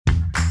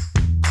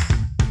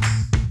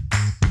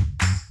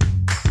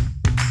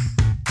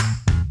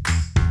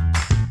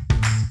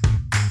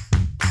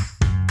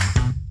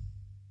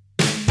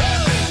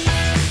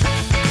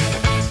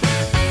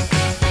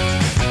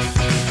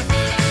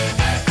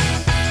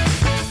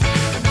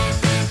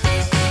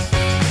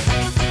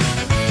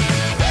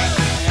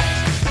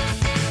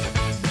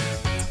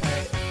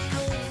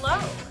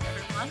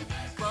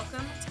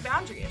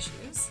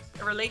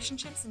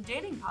relationships and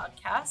dating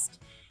podcast.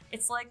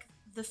 It's like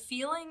the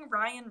feeling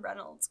Ryan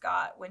Reynolds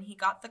got when he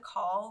got the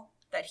call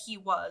that he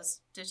was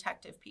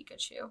Detective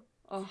Pikachu.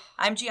 Oh.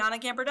 I'm Gianna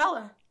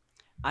Gambardella.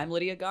 I'm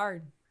Lydia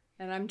Gard.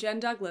 And I'm Jen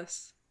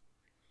Douglas.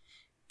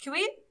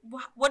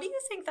 What do you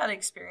think that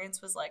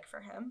experience was like for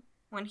him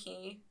when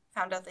he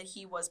found out that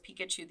he was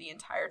Pikachu the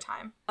entire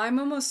time? I'm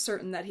almost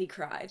certain that he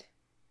cried.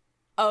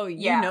 Oh,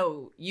 Yeah.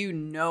 you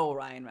know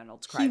Ryan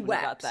Reynolds cried He when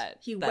wept. he got that.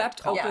 He that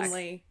wept call.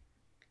 openly.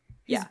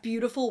 His Yeah.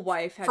 beautiful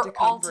wife had For to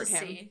all comfort to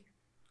him. see.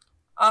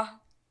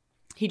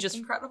 He just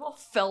Incredible.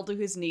 fell to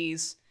his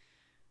knees,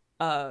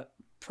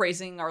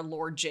 praising our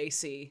Lord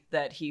JC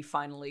that he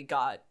finally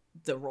got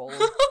the role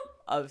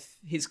of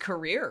his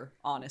career,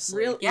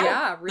 honestly.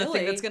 Yeah, The really.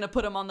 thing that's going to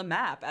put him on the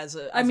map as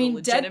a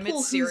legitimate, Deadpool,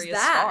 who's serious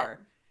that? star.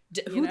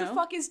 Who the know?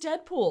 fuck is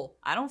Deadpool?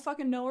 I don't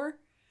fucking know her.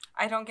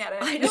 I don't get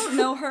it. I don't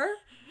know her.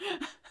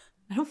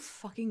 I don't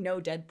fucking know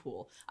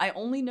Deadpool. I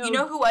only know... You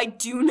know who I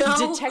do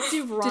know?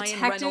 Detective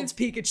Ryan Reynolds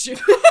Pikachu.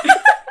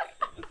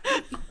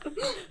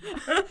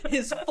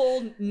 His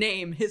full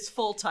name, his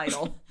full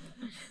title.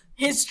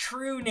 His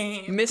true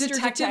name. Mr.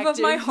 Detective of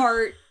my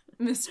heart,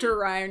 Mr.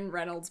 Ryan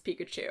Reynolds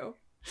Pikachu.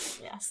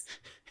 Yes.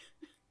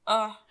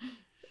 Ryan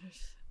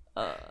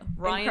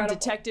Incredible.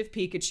 Detective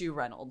Pikachu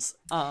Reynolds.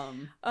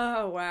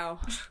 Oh wow.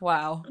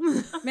 Wow.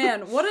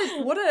 Man, what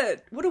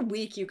a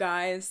week, you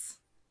guys.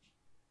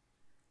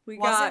 We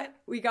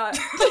got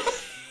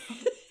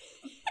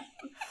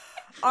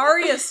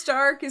Arya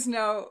Stark is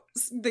now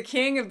the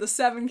king of the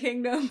Seven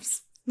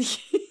Kingdoms.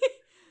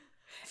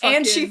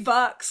 And she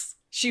fucks.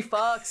 She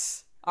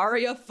fucks.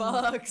 Arya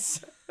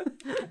fucks.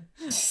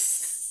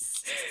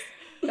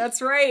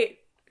 That's right.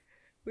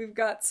 We've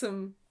got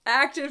some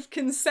active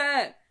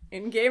consent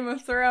in Game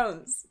of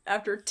Thrones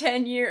after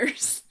 10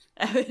 years.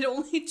 It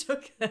only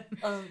took them.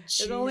 Oh,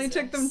 It only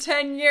took them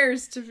 10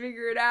 years to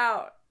figure it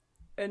out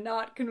and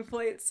not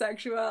conflate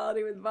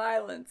sexuality with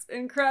violence.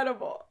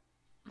 Incredible.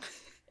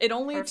 It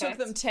only Perfect. took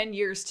them 10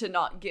 years to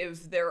not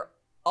give their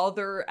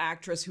other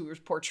actress who was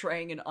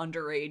portraying an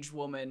underage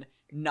woman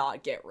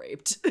not get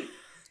raped.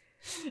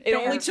 It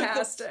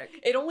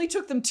only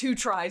took them 2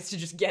 tries to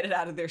just get it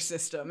out of their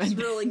system and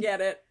Really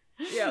get it.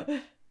 Yep.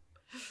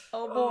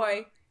 Oh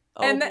boy.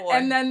 Oh, and boy.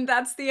 and then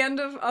that's the end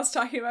of us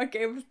talking about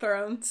Game of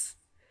Thrones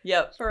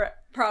Yep. for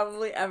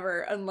probably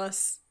ever,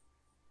 unless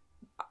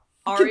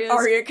Arya's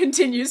Arya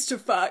continues to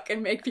fuck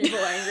and make people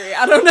angry.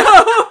 I don't know.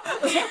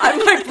 I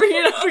might bring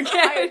it up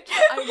again.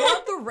 I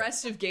want the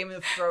rest of Game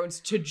of Thrones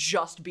to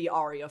just be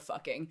Arya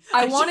fucking.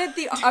 I want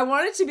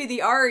it to be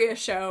the Arya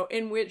show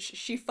in which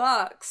she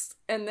fucks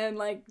and then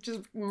like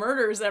just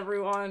murders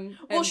everyone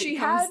and Well, she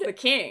becomes had- the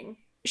king.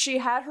 She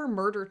had her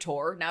murder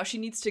tour. Now she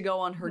needs to go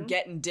on her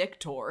getting dick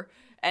tour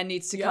and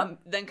needs to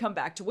come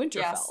back to Winterfell.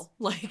 Yes.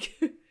 Like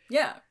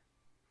Yeah.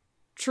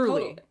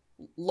 truly Totally.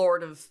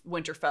 Lord of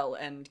Winterfell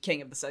and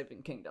King of the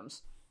Seven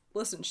Kingdoms.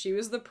 Listen, she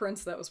was the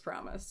prince that was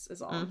promised,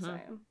 is all I'm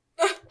saying.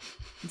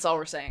 That's all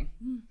we're saying.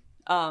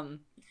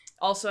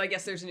 Also, I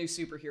guess there's a new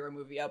superhero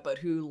movie out, but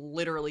who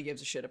literally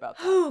gives a shit about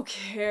that? Who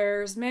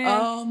cares, man?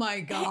 Oh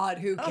my god,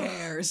 who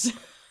cares?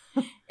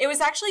 It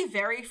was actually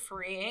very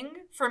freeing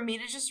for me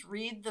to just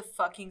read the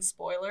fucking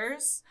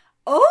spoilers.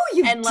 Oh,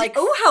 you And, did- like,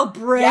 oh, how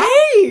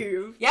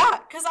brave! Yeah,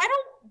 because I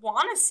don't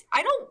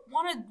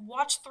want to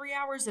watch 3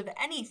 hours of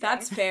anything.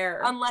 That's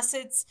fair. Unless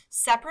it's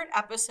separate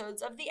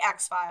episodes of The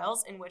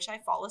X-Files in which I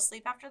fall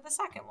asleep after the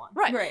second one.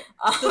 Right. Right.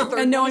 The third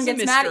And no one one is a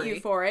gets mad at mystery. you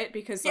for it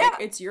because, Yeah.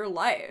 like, it's your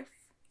life.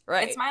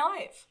 Right. It's my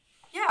life.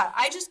 Yeah,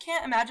 I just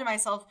can't imagine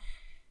myself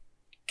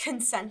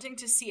consenting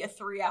to see a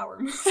 3-hour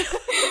movie.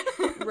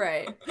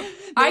 Right. There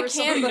I was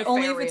can, something but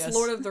only if nefarious. it's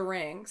Lord of the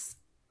Rings.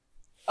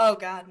 Oh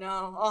god,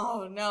 no.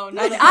 Oh no,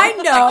 no. I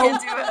know. I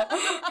can't do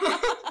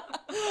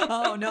it.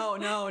 Oh no,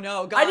 no,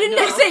 no. God, I didn't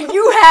no. say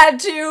you had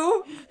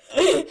to.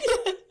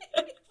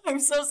 I'm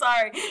so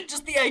sorry.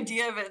 Just the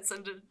idea of it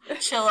sent to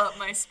chill up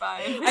my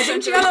spine. I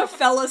think Gianna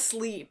fell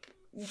asleep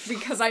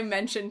because I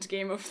mentioned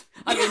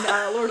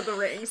Lord of the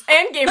Rings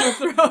and Game of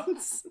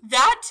Thrones.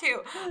 That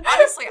too.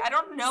 Honestly, I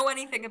don't know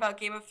anything about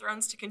Game of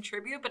Thrones to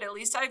contribute, but at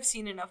least I've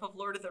seen enough of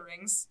Lord of the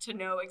Rings to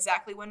know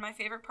exactly when my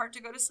favorite part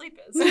to go to sleep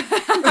is.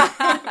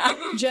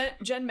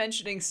 Jen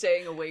mentioning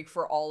staying awake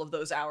for all of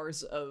those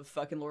hours of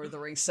fucking Lord of the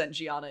Rings sent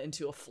Gianna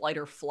into a flight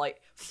or fight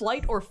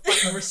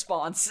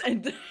response,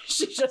 and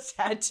she just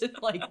had to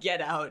like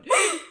get out.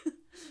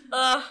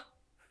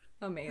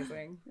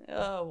 Amazing.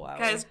 Oh wow,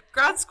 Guys,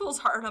 grad school's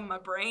hard on my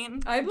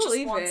brain. I It just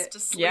believe wants it. to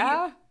sleep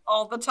Yeah.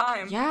 all the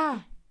time. Yeah,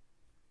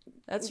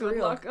 that's Good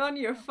real. luck on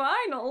your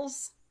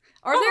finals.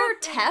 Are there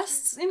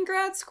tests in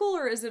grad school,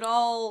 or is it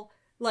all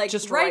like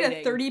Just write writing.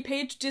 a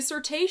 30-page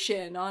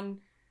dissertation on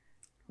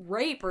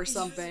rape or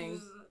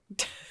something?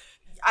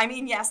 I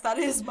mean, yes, that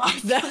is my.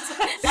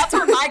 That's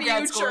where my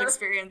grad school Future.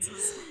 experience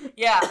is.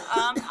 Yeah,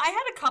 I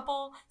had a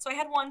couple. So I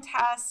had one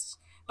test,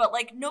 but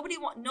like no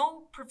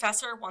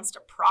professor wants to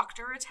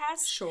proctor a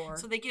test. Sure.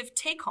 So they give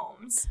take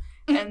homes,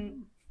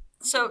 and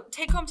so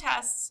take home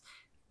tests,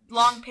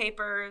 long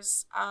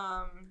papers.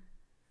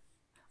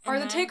 Are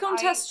the then take-home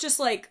tests just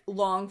like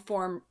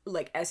long-form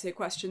like essay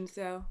questions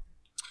though?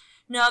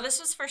 No, this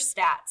was for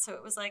stats, so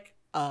it was like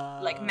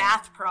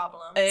math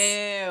problems.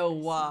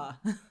 Ew.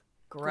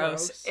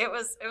 Gross. It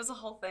was a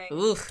whole thing.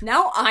 Ugh.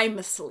 Now I'm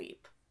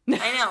asleep.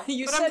 I know.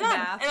 You but said I'm done,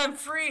 math. and I'm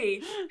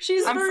free. I'm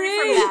free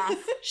from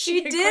math.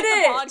 She Quit did the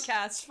it.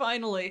 podcast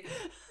finally.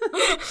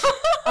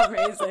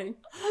 Amazing.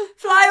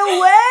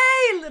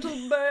 Fly away,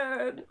 little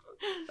bird.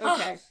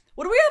 Okay.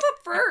 What do we have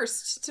up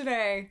first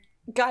today?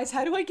 Guys,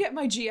 how do I get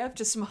my GF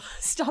to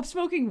stop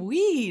smoking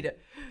weed?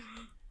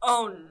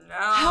 Oh no.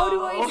 How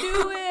do I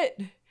do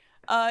it?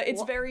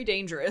 It's very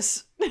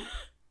dangerous.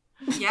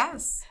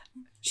 Yes.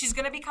 She's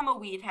gonna become a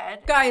weed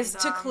head. Guys,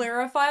 and, to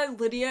clarify,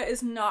 Lydia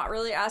is not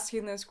really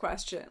asking this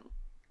question.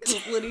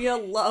 Because Lydia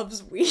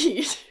loves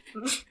weed.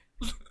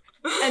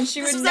 And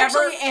she would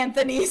never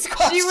Anthony's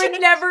question. She would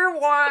never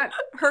want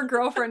her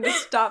girlfriend to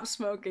stop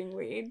smoking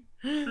weed.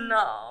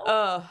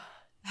 No.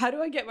 How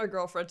do I get my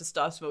girlfriend to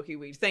stop smoking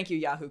weed? Thank you,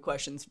 Yahoo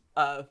Questions,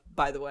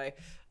 by the way.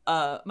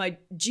 My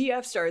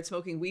GF started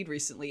smoking weed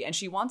recently, and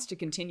she wants to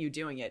continue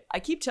doing it. I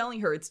keep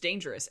telling her it's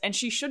dangerous, and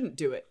she shouldn't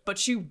do it, but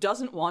she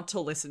doesn't want to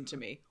listen to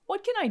me.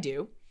 What can I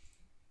do?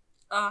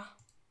 I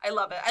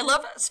love it.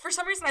 For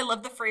some reason, I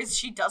love the phrase,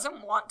 she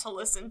doesn't want to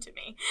listen to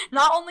me.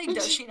 Not only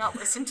does she not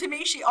listen to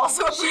me, she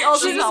also just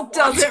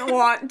doesn't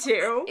want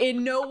to.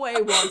 In no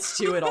way wants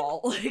to at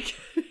all. Like,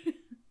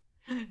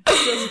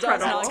 just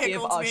does not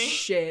give a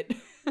shit.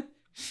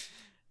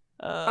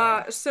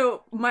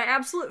 So my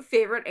absolute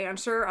favorite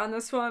answer on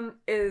this one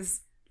is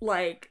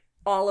like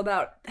all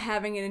about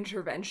having an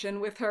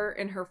intervention with her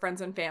and her friends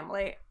and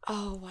family.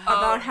 Oh wow.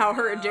 About how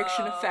her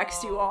addiction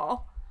affects you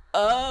all.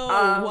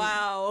 Oh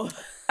wow.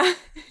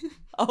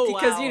 Oh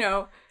because wow. you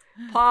know,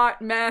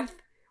 pot, meth,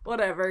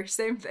 whatever,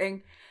 same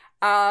thing.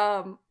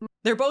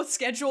 They're both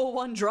Schedule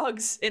 1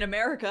 drugs in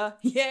America.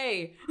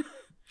 Yay.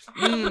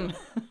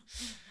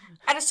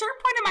 At a certain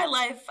point in my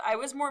life, I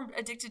was more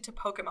addicted to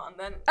Pokemon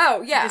than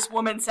this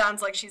woman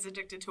sounds like she's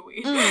addicted to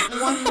weed.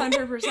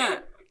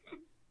 100%.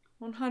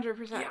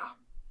 100%.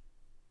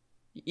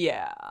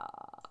 Yeah.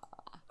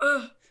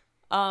 Ugh.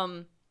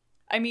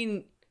 I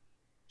mean,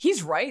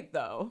 he's right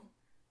though.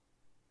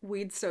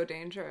 Weed's so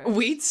dangerous.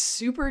 Weed's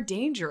super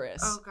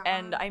dangerous. Oh, God.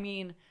 And I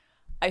mean,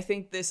 I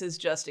think this is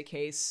just a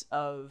case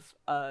of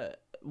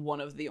one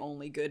of the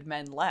only good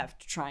men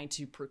left trying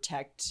to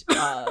protect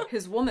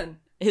his woman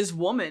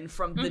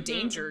from the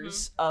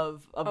dangers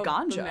of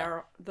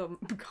ganja. The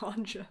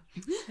ganja.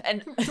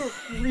 And the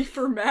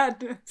reefer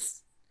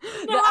madness.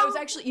 No, I was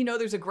actually,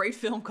 there's a great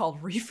film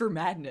called Reefer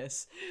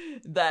Madness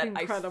that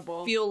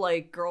Incredible. I feel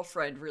like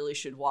Girlfriend really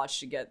should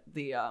watch to get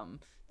the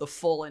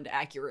full and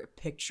accurate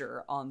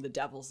picture on the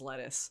devil's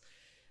lettuce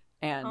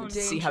and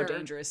see how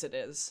dangerous it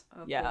is.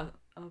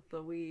 Of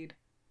the weed.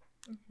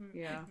 Mm-hmm.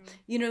 Yeah.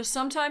 Mm-hmm.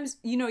 Sometimes,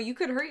 you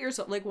could hurt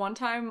yourself. Like one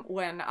time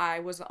when I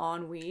was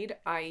on weed,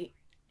 I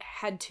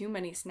had too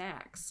many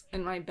snacks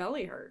and my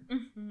belly hurt.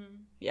 Mm-hmm.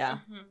 Yeah.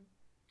 Mm-hmm.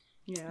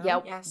 Yeah.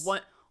 Yeah. Yes.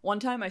 One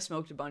time I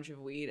smoked a bunch of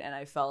weed and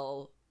I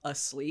fell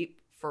asleep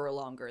for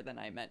longer than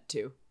I meant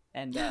to.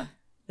 And it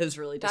was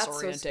really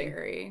disorienting. That's so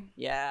scary.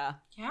 Yeah.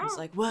 Yeah. I was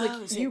like, whoa,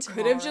 like, you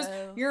could have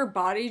your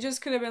body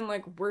just could have been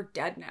like, we're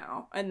dead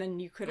now. And then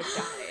you could have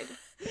died.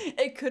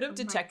 It could have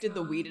detected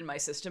the weed in my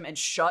system and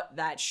shut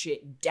that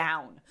shit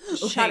down.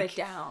 Shut it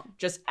down.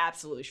 Just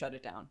absolutely shut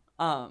it down.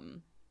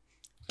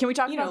 Can we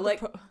talk about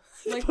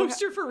the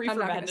poster for Reefer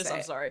Madness?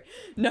 I'm sorry.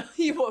 No,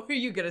 what were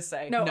you gonna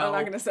say? No, I'm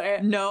not gonna say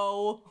it.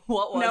 No,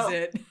 what was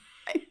it?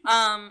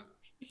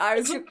 I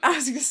was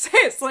gonna say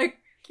it's like,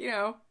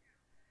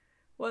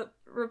 what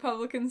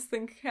Republicans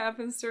think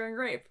happens during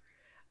rape.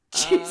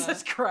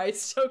 Jesus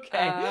Christ.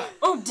 Okay.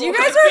 Do you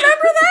guys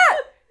remember that?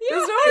 Yeah.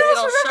 Does no one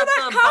else remember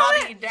that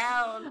comment? Body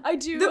down. I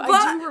do.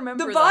 I do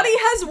remember the body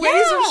that. has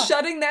ways of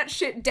shutting that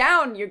shit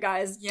down, you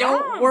guys. Yeah.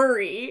 Don't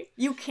worry.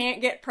 You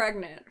can't get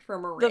pregnant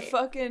from a rape.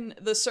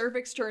 The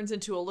cervix turns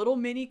into a little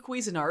mini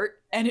Cuisinart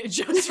and it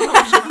just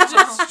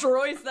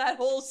destroys that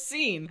whole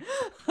scene.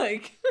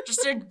 Like,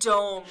 just a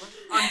dome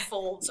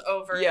unfolds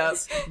over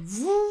it.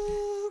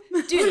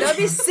 Dude, that'd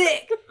be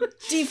sick.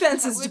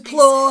 Defenses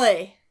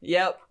deploy.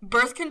 Yep.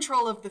 Birth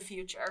control of the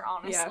future,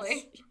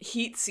 honestly.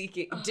 Yes.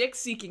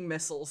 Dick-seeking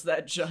missiles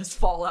that just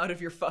fall out of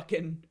your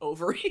fucking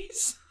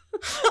ovaries. I'm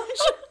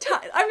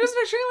just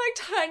picturing like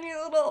tiny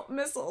little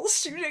missiles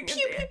shooting. Pew,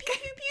 pew, pew,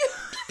 pew,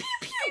 pew,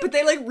 pew, but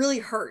they like really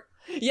hurt.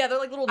 Yeah, they're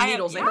like little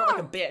needles. They hurt like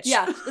a bitch.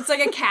 Yeah, it's like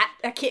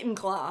a kitten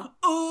claw.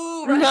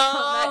 Ooh, right on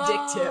that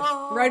dick tip.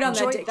 Right on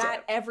that dick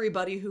tip.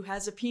 Everybody who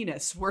has a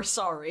penis, we're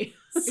sorry.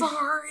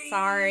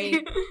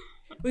 Sorry.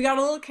 We got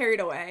a little carried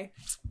away.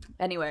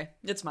 Anyway,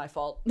 it's my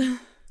fault.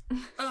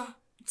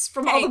 It's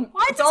from all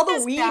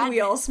the weed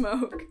we all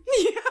smoke.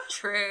 Yeah,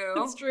 true.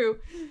 It's true.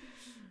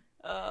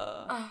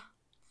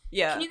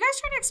 Yeah. Can you guys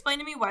try to explain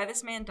to me why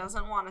this man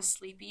doesn't want a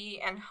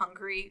sleepy and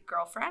hungry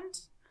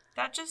girlfriend?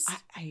 That just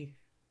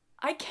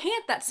I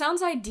can't. That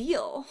sounds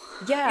ideal.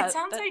 Yeah, it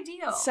sounds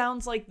ideal.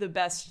 Sounds like the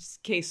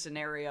best case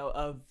scenario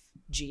of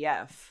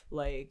GF.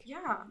 Like,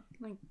 yeah,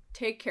 like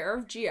take care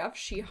of GF.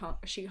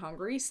 She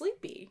hungry,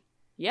 sleepy.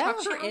 Yeah. tuck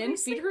her She'll in, be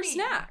feed her sleepy.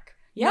 snack.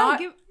 Yeah, Not,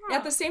 give-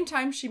 at the same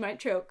time, she might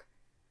choke.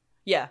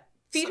 Yeah.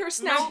 Feed So- her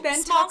snack, no,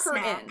 then small tuck her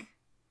snack. in.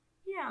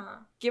 Yeah.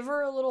 Give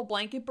her a little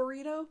blanket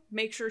burrito.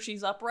 Make sure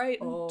she's upright.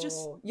 And You'll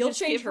just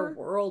change give her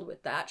world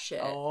with that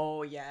shit.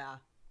 Oh, yeah.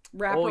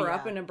 Wrap Oh, her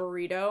up yeah. in a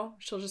burrito.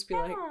 She'll just be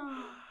like,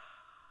 Yeah.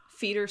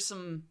 Feed her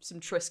some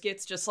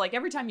Triscuits. Just like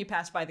every time you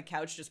pass by the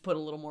couch, just put a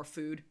little more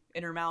food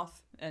in her mouth.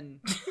 And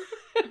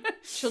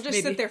she'll just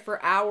Maybe- sit there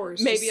for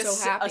hours. maybe just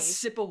so happy. a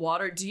sip of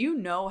water. Do you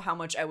know how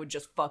much I would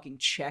just fucking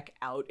check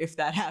out if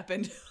that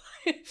happened?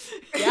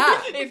 Yeah.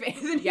 If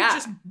Anthony Yeah.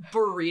 just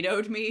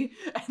burritoed me.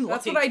 And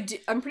That's what I do.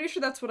 I'm pretty sure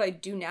that's what I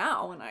do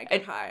now when I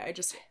get high. I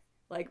just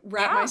like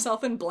wrap Yeah.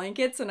 myself in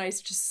blankets and I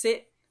just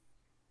sit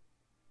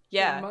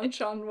Yeah. and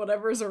munch on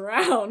whatever's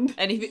around.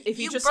 And if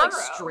you You just like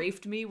burrow.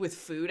 strafed me with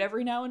food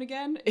every now and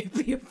again, it'd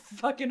be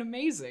fucking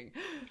amazing.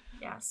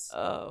 Yes.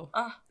 Oh.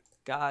 Ugh.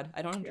 God,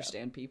 I don't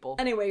understand people.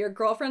 Anyway, your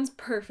girlfriend's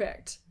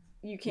perfect.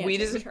 You can't Weed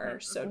change is her,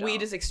 so weed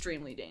don't. is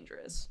extremely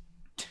dangerous.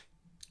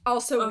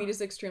 Also, Ugh. weed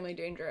is extremely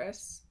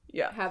dangerous.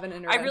 Yeah. Have an I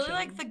intervention. really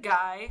like the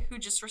guy who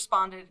just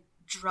responded,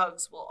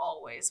 drugs will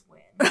always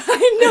win.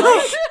 I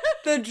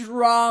know the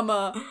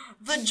drama.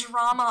 The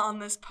drama on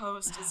this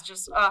post is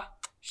just,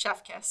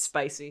 chef kiss.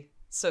 Spicy.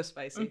 So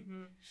spicy.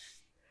 Mhm.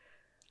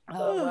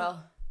 Oh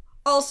well.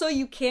 Also,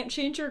 you can't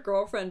change your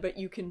girlfriend, but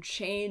you can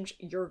change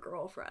your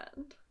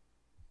girlfriend.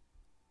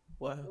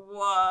 Whoa.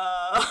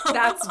 Whoa.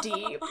 That's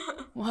deep.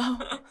 Wow.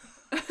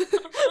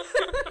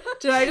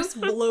 Did I just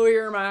blow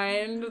your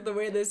mind the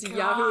way this God.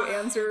 Yahoo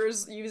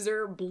Answers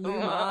user blew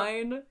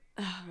mine?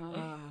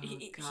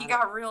 He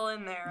got real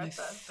in there I at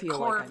the feel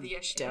core like of I'm the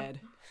issue.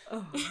 dead.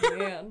 Oh,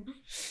 man.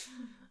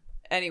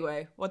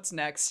 Anyway, what's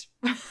next?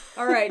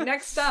 All right,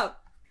 next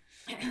up.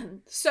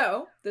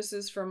 So, this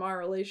is from our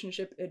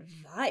relationship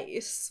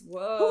advice.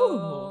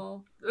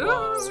 Whoa.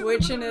 Ooh.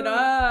 Switching it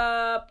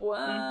up. What?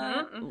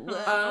 Mhm,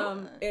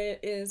 mhm.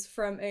 It is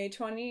from a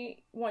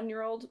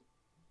 21-year-old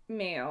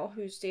male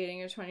who's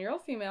dating a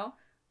 20-year-old female,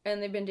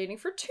 and they've been dating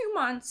for 2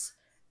 months,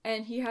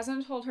 and he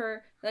hasn't told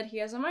her that he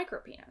has a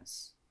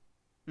micropenis.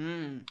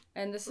 Mm.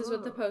 And this is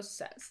what the Ooh. post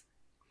says.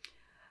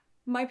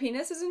 My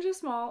penis isn't just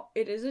small,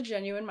 it is a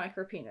genuine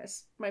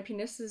micropenis. My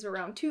penis is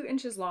around 2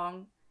 inches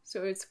long,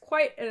 so it's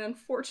quite an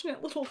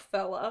unfortunate little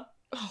fella.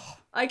 Oh.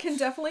 I can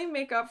definitely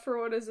make up for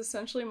what is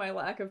essentially my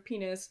lack of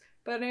penis,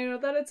 but I know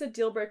that it's a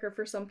deal breaker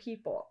for some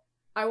people.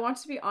 I want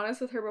to be honest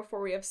with her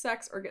before we have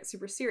sex or get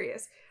super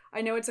serious.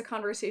 I know it's a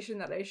conversation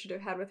that I should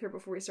have had with her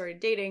before we started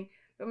dating,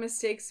 but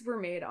mistakes were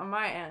made on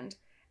my end.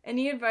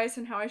 Any advice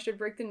on how I should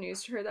break the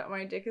news to her that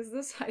my dick is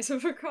the size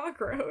of a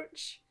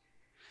cockroach?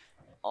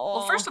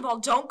 Well, first of all,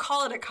 don't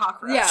call it a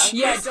cockroach.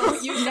 Yeah.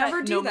 don't use Never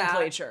that do that.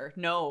 nomenclature.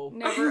 No.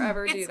 Never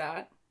ever do It's-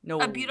 that. No.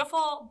 A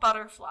beautiful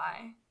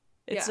butterfly.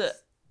 It's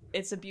Yes.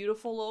 it's a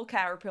beautiful little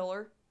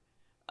caterpillar.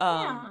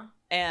 Yeah.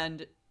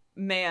 And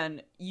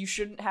man, you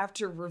shouldn't have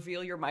to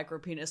reveal your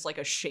micropenis like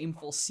a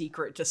shameful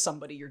secret to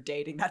somebody you're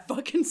dating. That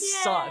fucking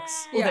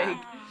sucks. Yeah.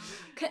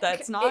 Like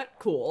that's not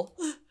cool.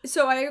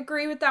 So I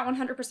agree with that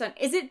 100%.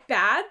 Is it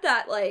bad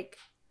that, like,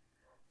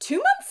 2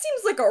 months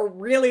seems like a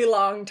really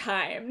long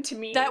time to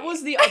me? That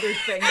was the other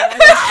thing that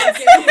I was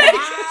thinking.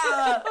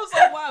 I was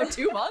like, wow,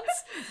 2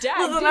 months? Dad,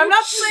 Listen, dude. I'm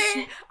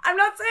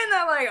not saying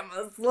that, like, I'm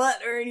a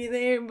slut or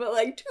anything, but,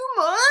 like, 2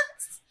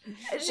 months?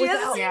 She hasn't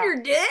Without- seen Yeah.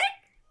 your dick?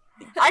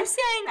 I'm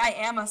saying I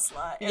am a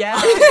slut. and Yeah.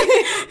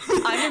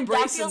 like, I'm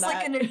embracing that feels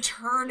like an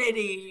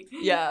eternity.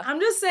 Yeah. I'm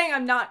just saying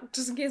I'm not,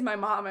 just in case my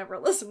mom ever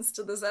listens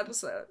to this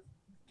episode.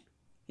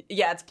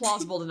 Yeah, it's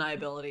plausible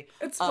deniability.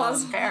 It's Fair.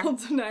 plausible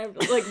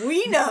deniable. Like,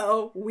 we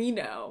know.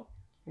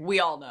 We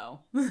all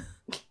know.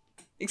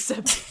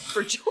 Except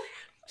for Joy.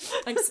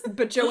 Like,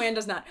 but Joanne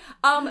does not.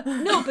 No,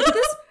 but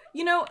this,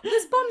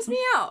 this bums me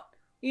out,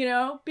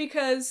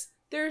 because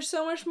there's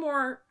so much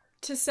more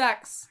to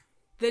sex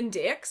than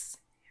dicks,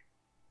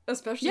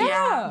 especially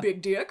Yeah.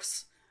 big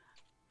dicks.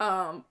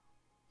 And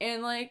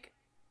like,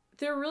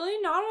 they're really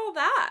not all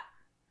that.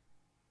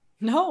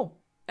 No.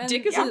 And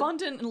Dick is yeah.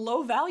 abundant and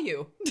low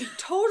value.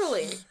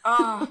 Totally.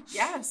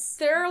 Yes.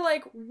 There are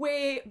like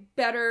way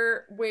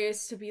better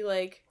ways to be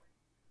like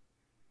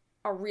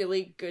a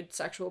really good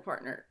sexual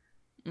partner.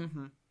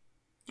 Mm-hmm.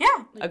 Yeah.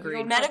 Like, Agreed.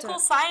 you don't have Medical to-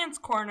 science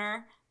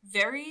corner.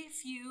 Very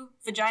few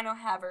vaginal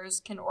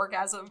havers can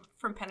orgasm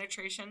from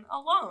penetration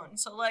alone.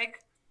 So like,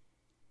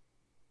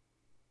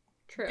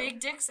 True. big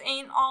dicks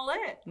ain't all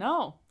it.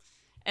 No.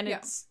 And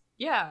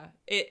Yeah.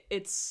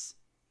 it's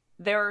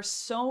there are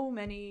so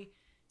many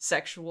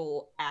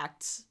sexual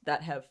acts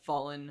that have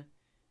fallen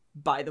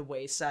by the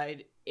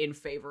wayside in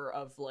favor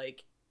of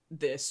like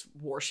this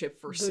worship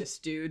for cis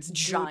dudes,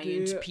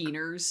 giant dick.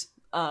 peeners,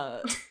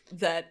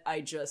 that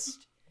I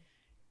just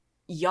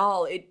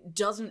y'all, it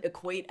doesn't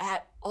equate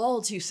at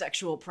all to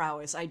sexual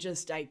prowess. I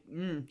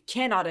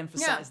cannot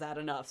emphasize that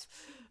enough.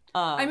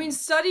 I mean,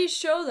 studies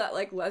show that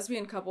like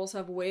lesbian couples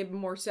have way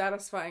more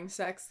satisfying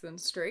sex than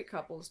straight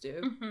couples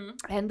do. Mm-hmm.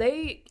 and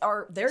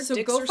their So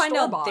dicks go are find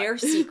out store-bought. their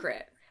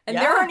secret. And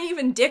Yeah. there aren't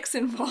even dicks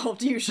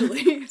involved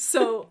usually.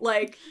 So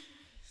like,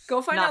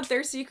 go find Not out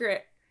their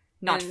secret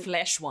Not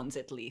flesh ones,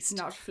 at least.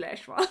 Not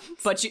flesh ones.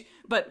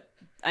 But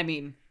I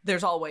mean,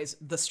 there's always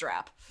the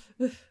strap.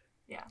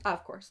 Yeah.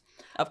 Of course.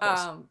 Of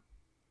course.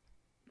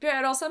 But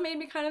it also made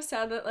me kind of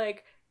sad that,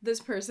 like, this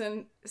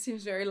person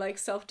seems very, like,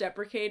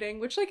 self-deprecating,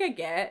 which, like, I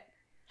get.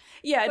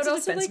 Yeah, it's but a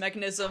also, defense like,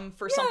 mechanism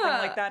for something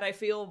like that, I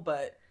feel,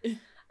 but...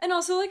 And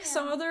also, like,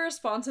 some of the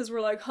responses were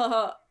like,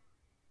 haha,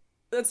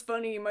 that's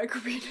funny,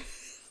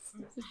 micropenis.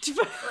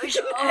 Like,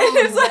 And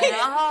it's like,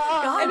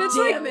 God and it's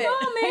damn like, it.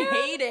 no, man.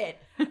 I hate it.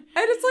 And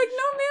it's like,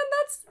 no, man,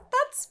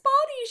 that's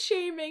body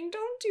shaming.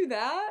 Don't do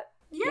that.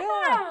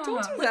 Yeah.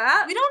 Don't do Like,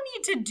 that. we don't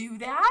need to do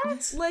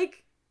that.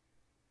 Like,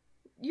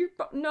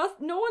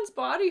 no one's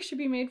body should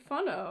be made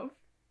fun of.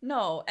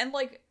 No, and,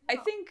 like, I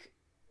think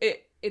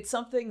it's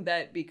something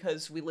that,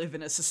 because we live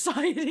in a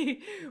society,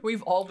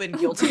 we've all been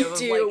guilty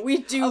of. We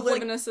do of, live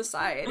like, in a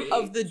society.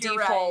 of the You're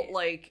default, right.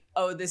 like,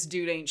 oh, this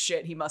dude ain't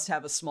shit, he must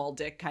have a small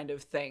dick kind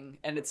of thing.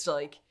 And it's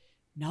like,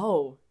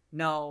 no.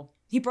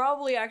 He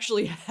probably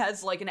actually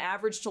has, like, an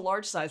average to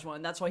large size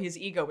one. That's why his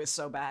ego is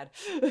so bad.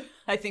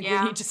 I think we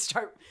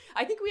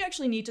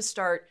actually need to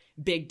start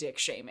big dick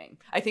shaming.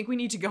 I think we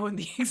need to go in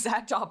the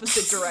exact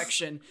opposite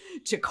direction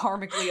to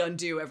karmically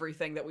undo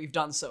everything that we've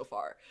done so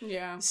far.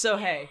 Yeah. So,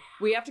 hey,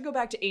 we have to go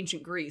back to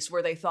ancient Greece,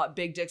 where they thought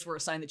big dicks were a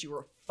sign that you were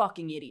a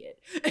fucking idiot.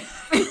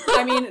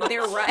 I mean,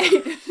 they're right.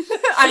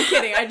 I'm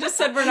kidding. I just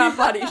said we're not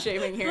body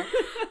shaming here.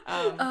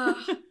 And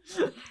Like,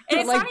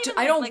 it's not even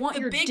I don't like want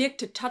the your big... dick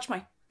to touch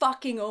my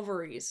fucking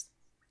ovaries.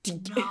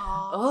 No.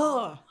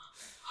 Ugh.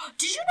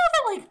 Did you know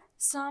that, like,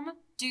 some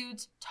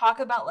dudes talk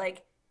about,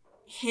 like,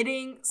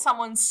 hitting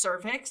someone's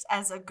cervix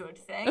as a good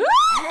thing?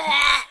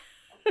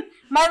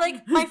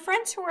 my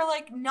friends who are,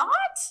 like,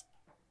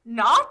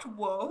 not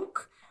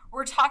woke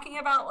were talking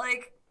about,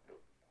 like,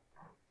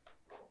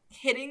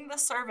 hitting the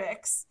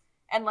cervix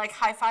and, like,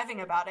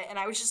 high-fiving about it, and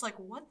I was just like,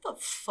 what the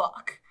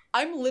fuck?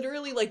 I'm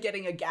literally, like,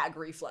 getting a gag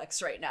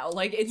reflex right now.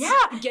 Like, it's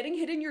getting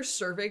hit in your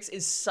cervix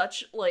is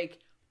such, like,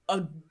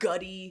 a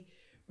gutty,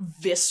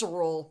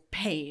 visceral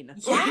pain.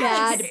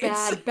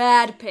 Yes.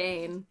 Bad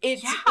pain.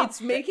 It's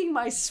making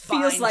my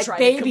spine Feels like try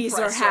babies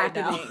to are compress right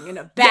now. happening in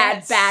a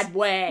bad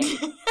way.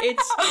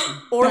 It's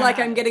Or like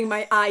bad. I'm getting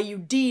my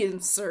IUD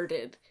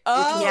inserted. Oh.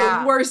 Which is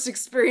Yeah. the worst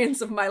experience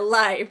of my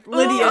life.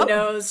 Lydia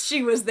knows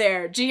she was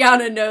there.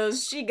 Gianna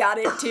knows she got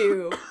it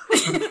too.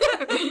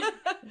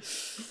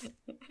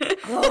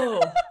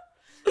 Oh.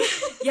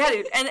 Yeah,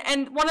 dude.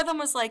 And one of them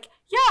was like,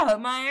 yeah,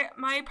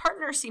 my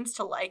partner seems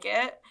to like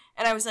it.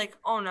 And I was like,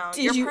 oh no.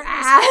 Did you partner's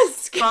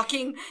ask?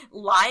 fucking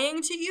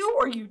lying to you,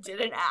 or you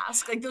didn't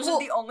ask? Like, those are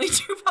the only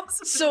two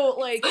possibilities. So,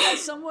 like,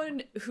 as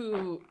someone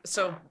who,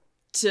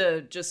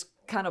 to just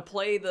kind of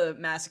play the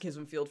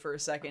masochism field for a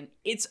second,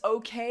 it's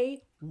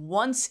okay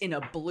once in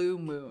a blue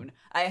moon.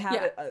 I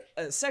had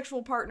a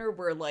sexual partner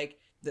where, like,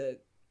 the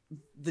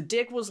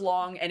dick was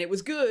long and it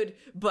was good,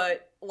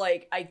 but,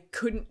 like, I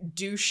couldn't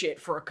do shit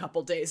for a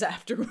couple days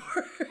afterwards.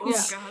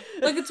 Yeah. God.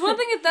 Like, it's one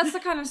thing if that's the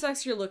kind of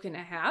sex you're looking to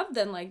have,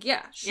 then, like,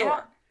 yeah, sure.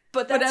 Yeah.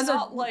 But that's as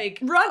not,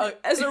 like...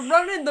 As a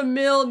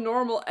run-in-the-mill,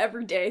 normal,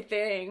 everyday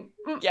thing.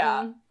 Mm-mm.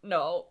 Yeah.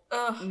 No.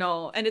 Ugh.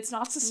 No. And it's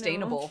not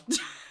sustainable.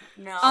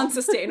 No.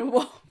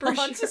 Unsustainable. For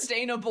sure.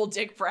 Unsustainable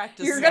dick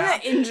practice. You're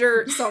gonna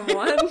injure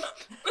someone.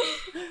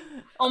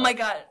 Oh my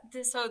god.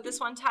 So this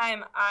one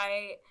time,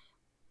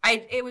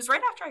 it was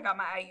right after I got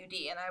my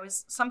IUD, and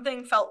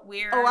something felt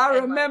weird. Oh, I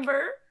and,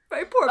 remember.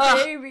 My poor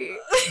baby.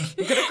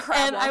 I'm gonna crab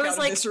And walk I was out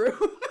like, of this room.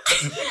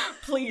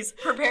 please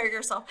prepare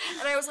yourself.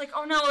 And I was like,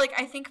 oh no, like,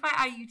 I think my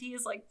IUD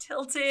is, like,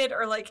 tilted,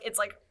 or, like, it's,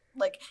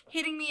 like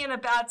hitting me in a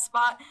bad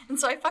spot. And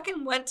so I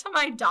fucking went to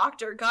my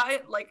doctor, got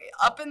it, like,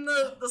 up in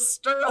the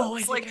stirrups. Oh, I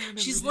think like, I remember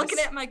she's this. looking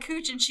at my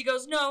cooch, and she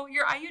goes, no,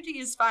 your IUD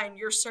is fine.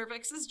 Your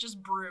cervix is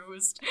just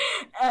bruised.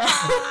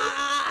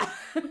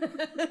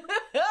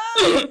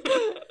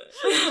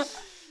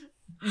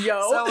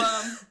 Yo. So,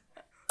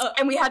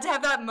 and we had to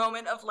have that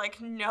moment of, like,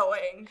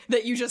 knowing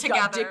that you just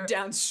got together. dicked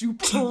down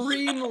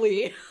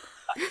supremely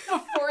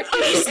before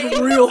you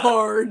came. Real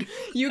hard.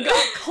 You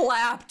got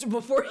clapped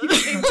before you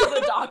came to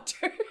the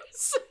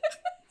doctors.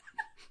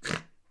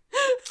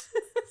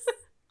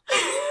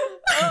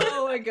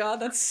 Oh my god,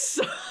 that's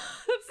the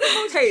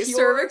most Okay, pure,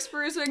 cervix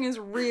bruising is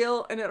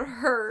real and it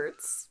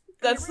hurts.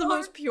 That's the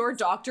most pure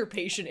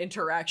doctor-patient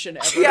interaction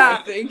ever, Yeah,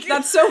 I think.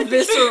 that's so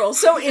visceral,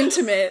 so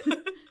intimate.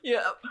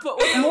 Yeah, but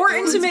without More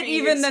words intimate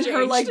being even than her,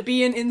 exchanged. like,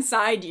 being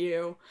inside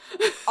you.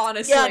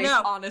 Honestly, Yeah,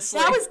 no, honestly.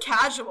 that was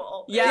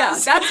casual.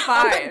 Yes. Yeah, that's Up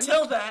fine.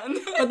 until then.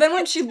 But then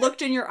when she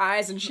looked in your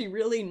eyes and she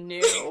really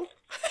knew.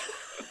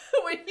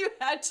 When you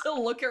had to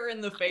look her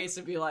in the face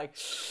and be like,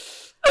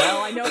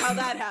 well, I know how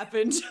that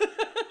happened.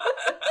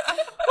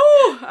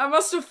 Oh, I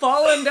must have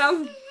fallen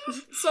down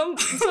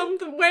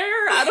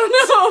somewhere. I don't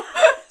know.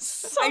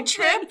 I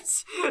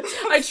tripped.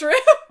 I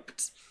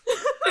tripped.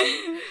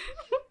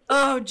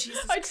 Oh,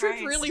 Jesus I Christ.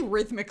 tripped really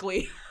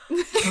rhythmically.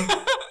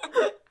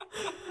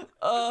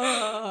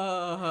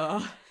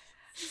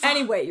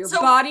 Anyway, your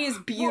So- body is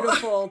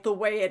beautiful the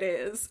way it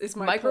is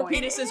my point.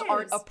 Micropenises It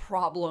aren't a is.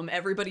 problem.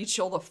 Everybody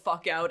chill the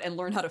fuck out and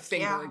learn how to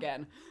finger Yeah.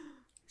 again.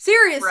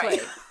 Seriously.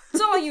 Right.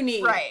 It's all you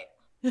need. Right.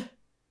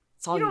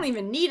 It's all You don't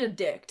even need a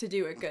dick to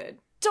do it good.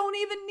 Don't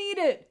even need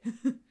it.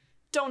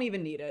 Don't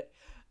even need it.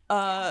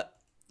 But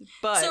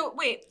So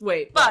wait.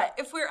 wait. But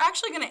if we're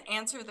actually going to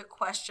answer the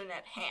question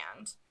at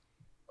hand,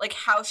 like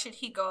how should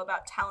he go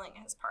about telling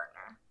his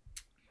partner?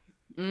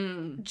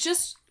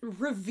 Just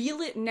reveal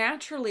it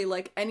naturally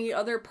like any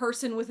other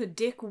person with a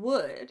dick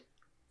would.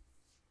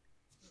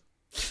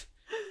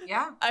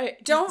 Yeah.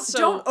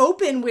 Don't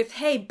open with,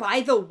 hey,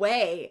 by the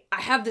way,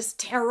 I have this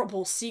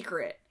terrible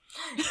secret.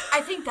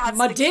 I think that's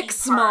My the key dick's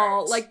small.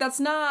 part. Like, that's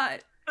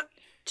not...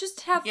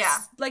 Just have... Yeah.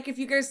 Like, if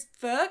you guys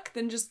fuck,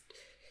 then just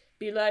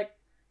be like...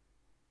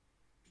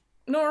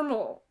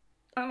 Normal.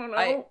 I don't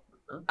know.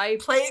 I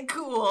play it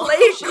cool. Play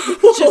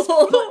it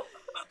cool.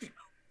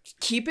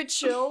 keep it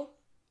chill,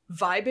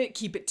 vibe it,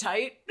 keep it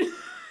tight.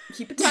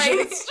 Keep it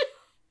tight.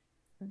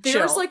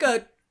 There's Chill. like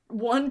a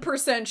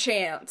 1%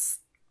 chance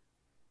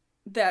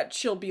that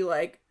she'll be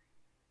like,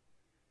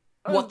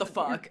 What the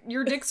fuck?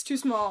 Your dick's too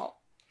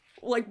small.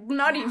 Like,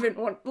 not even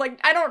one. Like,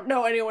 I don't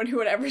know anyone who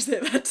would ever say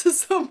that to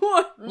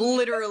someone.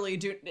 Literally,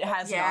 dude, it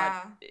has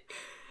Yeah. not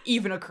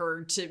even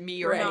occurred to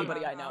me or Right.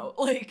 anybody I know.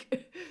 Like,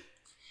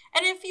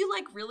 And if you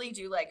like really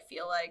do like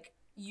feel like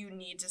you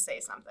need to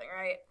say something,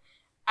 right?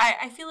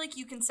 I feel like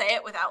you can say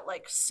it without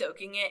like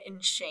soaking it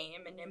in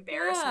shame and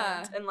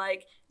embarrassment Yeah. and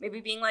like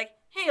maybe being like,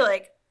 hey,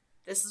 like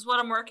this is what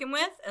I'm working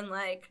with, and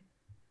like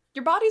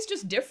your body's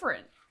just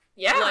different.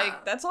 yeah,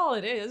 Like, that's all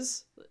it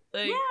is.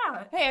 Like,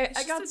 yeah. hey,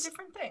 It's just a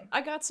different thing.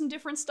 I got some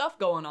different stuff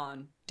going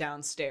on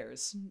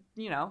downstairs.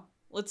 You know,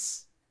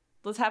 let's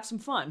have some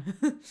fun.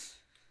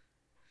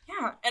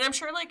 Yeah, and I'm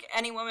sure like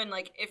any woman,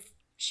 like if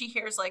she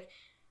hears like,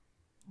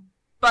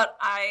 but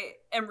I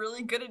am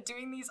really good at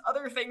doing these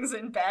other things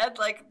in bed,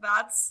 like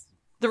that's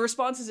The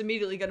response is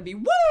immediately going to be,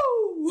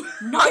 woo!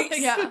 nice.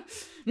 Yeah.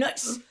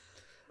 Nice.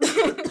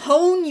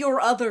 Hone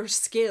your other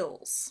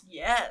skills.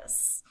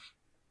 Yes.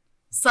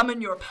 Summon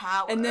your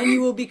power. And then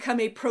you will become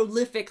a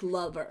prolific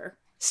lover.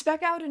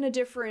 Spec out in a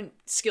different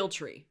skill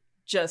tree.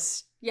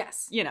 Just,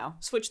 Yes. you know,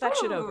 switch that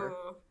shit over.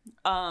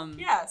 Ooh,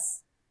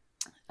 yes.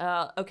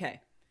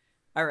 Okay.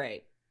 All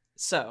right.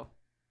 So,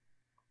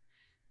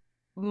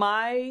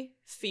 my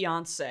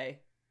fiance,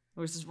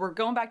 we're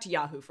going back to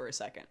Yahoo for a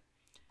second.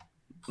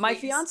 My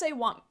Please. fiance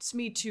wants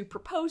me to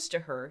propose to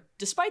her,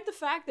 despite the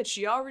fact that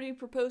she already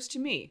proposed to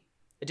me.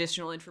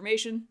 Additional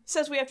information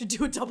says we have to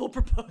do a double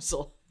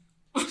proposal.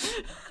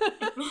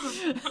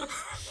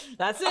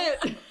 That's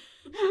it.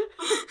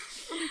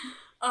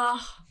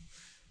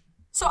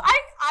 So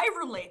I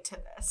relate to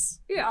this.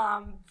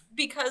 Yeah.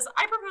 Because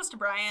I proposed to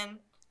Brian,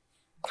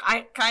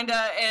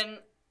 kinda, and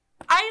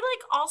I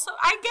like also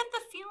I get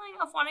the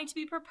feeling of wanting to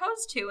be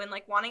proposed to and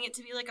like wanting it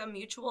to be like a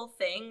mutual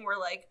thing where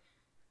like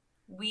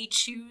we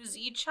choose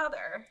each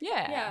other.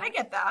 Yeah. I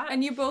get that.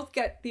 And you both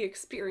get the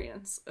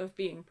experience of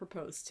being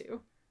proposed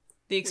to.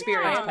 The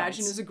experience. Yeah. I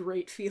imagine is a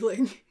great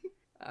feeling.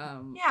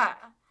 Yeah.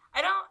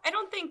 I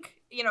don't think,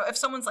 you know, if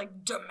someone's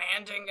like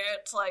demanding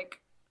it, like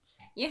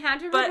You had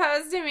to But-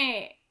 propose to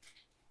me.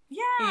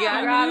 yeah. You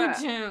gotta,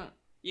 gotta-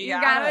 you You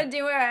gotta. gotta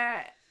do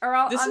it, or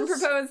I'll This is-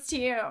 unpropose to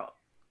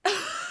you.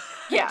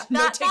 Yeah, No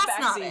that's not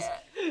take-backsies.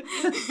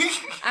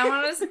 it. I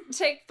want to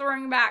take the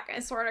ring back. I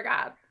swear to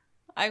God.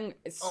 I Oh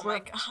swear my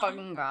to God.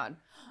 fucking God.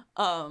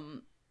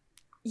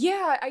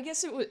 Yeah, I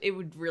guess it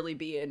would really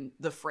be in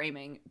the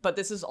framing, but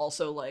this is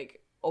also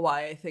like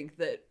why I think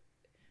that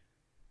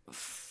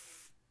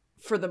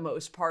for the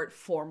most part,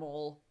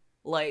 formal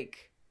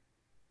like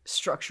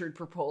structured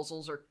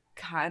proposals are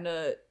kind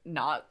of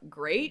not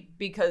great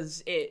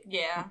because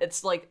Yeah.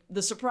 it's like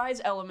the surprise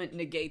element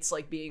negates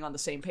like being on the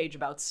same page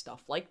about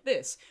stuff like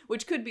this,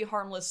 which could be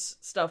harmless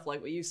stuff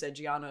like what you said,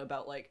 Gianna,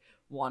 about like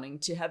wanting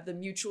to have the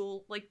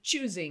mutual like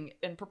choosing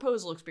and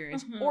proposal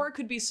experience, or it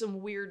could be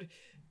some weird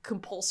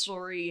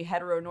compulsory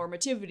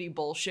heteronormativity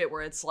bullshit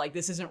where it's like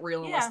this isn't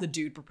real unless Yeah. the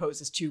dude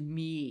proposes to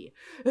me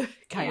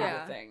kind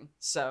Yeah. of a thing.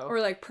 So Or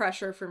like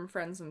pressure from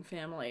friends and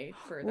family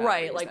for that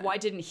right, like reason. why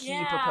didn't he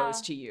Yeah. propose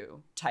to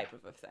you type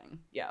of a thing.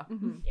 Yeah.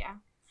 Mhm. Yeah.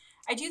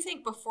 I do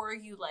think before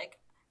you like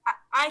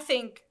I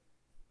think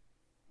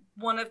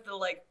one of the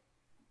like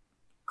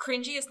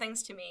cringiest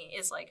things to me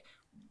is like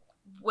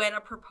when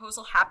a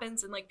proposal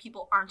happens and like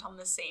people aren't on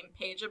the same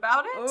page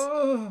about it.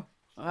 Oh,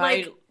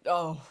 Like-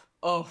 like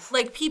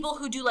Like people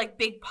who do like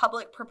big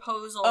public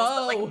proposals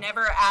but Oh. like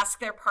never ask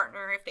their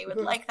partner if they would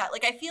like that.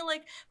 Like I feel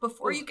like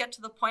before you get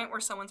to the point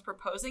where someone's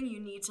proposing, you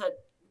need to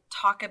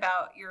talk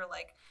about your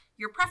like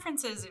your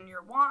preferences and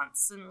your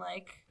wants and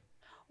like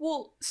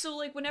well, so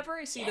like whenever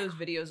I see those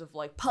videos of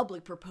like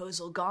public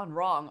proposal gone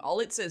wrong, all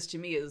it says to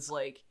me is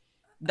like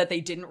that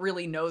they didn't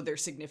really know their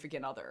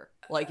significant other.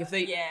 Like if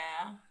they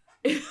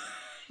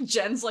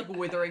Jen's like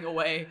withering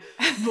away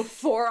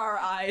before our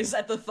eyes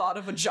at the thought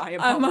of a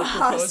giant I'm a public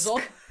husk.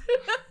 proposal.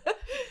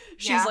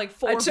 She's Yeah. like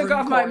four I took broom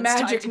off my cords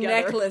tied magic together.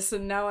 necklace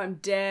and now I'm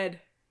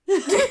dead.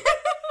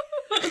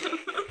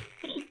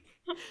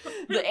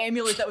 The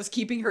amulet that was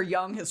keeping her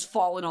young has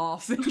fallen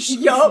off, and she's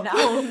Yup.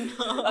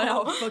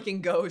 now a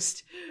fucking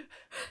ghost.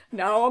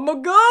 Now I'm a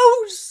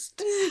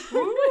ghost.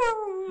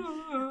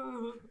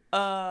 Ooh.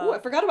 I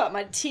forgot about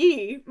my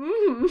tea.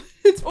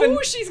 It's been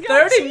she's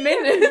got 30 tea,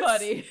 minutes.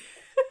 buddy.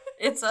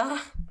 It's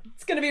a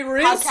It's gonna be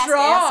real podcast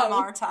strong.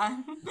 ASMR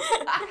time.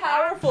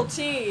 Powerful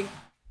tea.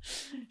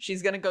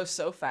 She's gonna go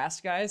so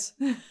fast, guys.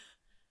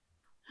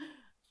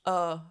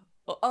 I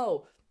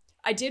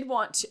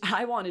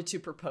wanted to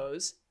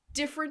propose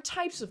different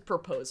types of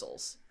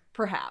proposals,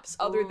 perhaps,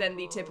 other than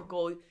the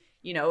typical,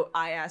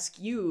 I ask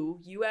you,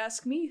 you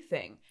ask me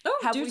thing. Oh,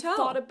 Have do we tell.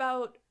 thought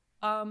about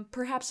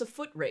perhaps a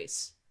foot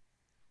race?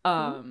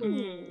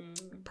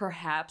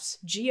 Perhaps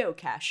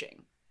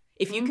geocaching.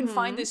 If you can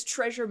find this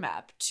treasure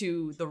map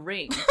to the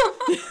ring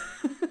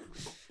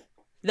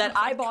that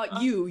I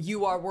bought you,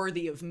 you are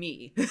worthy of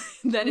me.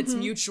 Then it's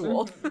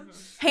mutual.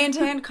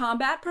 Hand-to-hand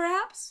combat,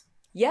 perhaps?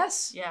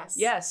 Yes. Yes.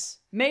 Yes.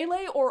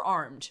 Melee or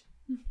armed?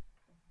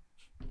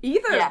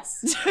 Either.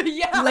 Yes.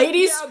 Yeah.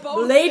 Ladies' yeah,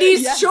 both.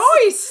 ladies' Yes.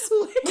 choice.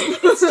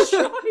 Ladies'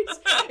 choice.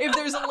 If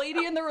there's a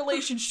lady in the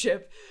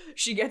relationship,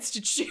 she gets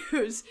to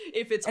choose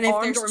if it's And if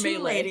armed there's or two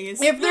melee.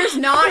 ladies. If there's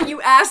not,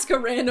 you ask a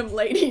random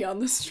lady on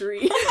the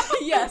street.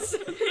 Yes.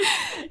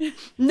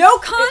 No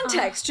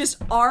context, just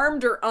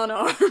armed or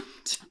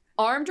unarmed.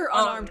 Armed or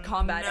unarmed Oh,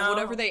 combat, and no.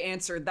 whatever they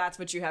answer, that's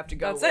what you have to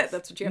go That's with. it.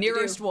 That's what you have to do.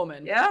 Nearest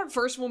woman. Yeah.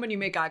 First woman you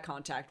make eye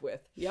contact with.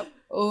 Yep.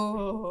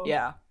 Oh.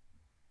 Yeah.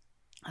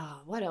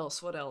 What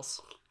else? What else?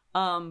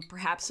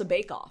 Perhaps a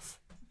bake-off.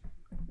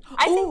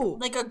 I Ooh.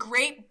 think like a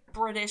great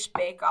British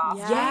bake-off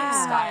Yeah.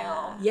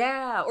 style.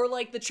 Yeah, or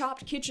like the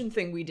chopped kitchen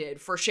thing we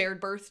did for shared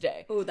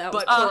birthday. Oh, that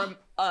was But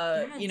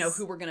for yes.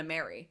 who we're gonna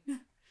marry.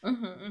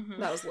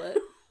 that was lit.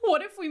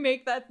 What if we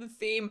make that the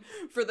theme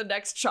for the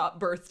next chopped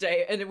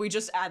birthday, and we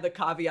just add the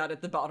caveat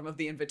at the bottom of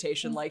the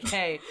invitation, like,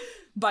 "Hey,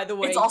 by the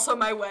way, It's also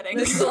my wedding.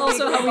 This is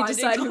also how we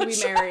decide who we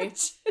marry.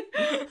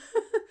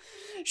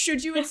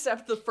 Should you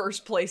accept the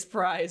first place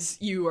prize,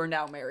 you are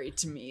now married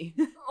to me."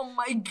 Oh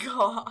my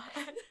god.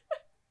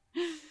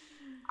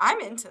 I'm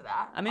into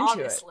that. I'm into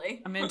honestly.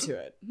 it. I'm into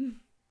it.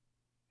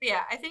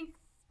 Yeah, I think,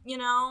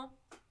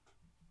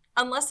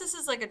 unless this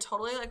is like a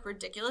totally like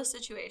ridiculous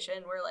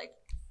situation where like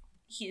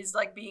he's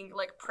like being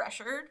like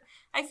pressured,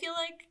 I feel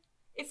like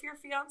if your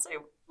fiance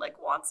like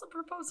wants a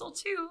proposal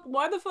too,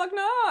 Why the fuck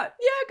not?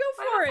 Yeah, go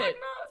why for the it. fuck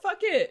not? Fuck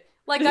it.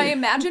 Like, I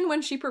imagine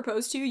when she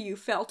proposed to you, you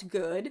felt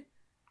good.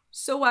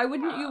 So why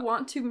wouldn't you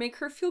want to make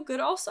her feel good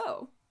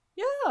also?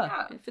 Yeah.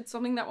 Yeah. If it's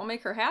something that will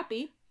make her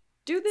happy.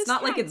 Do this. It's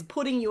not like thing. it's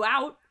putting you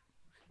out.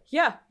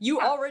 Yeah, you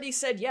already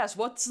said yes.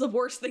 What's the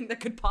worst thing that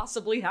could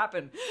possibly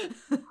happen?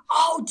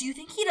 Oh, do you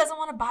think he doesn't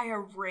want to buy a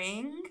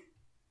ring?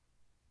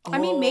 I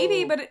mean,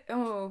 maybe, but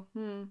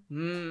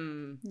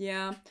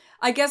Yeah.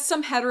 I guess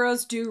some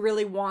heteros do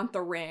really want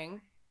the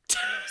ring.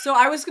 So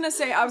I was gonna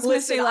say,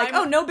 like,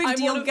 oh, no big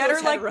deal. Get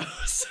her like,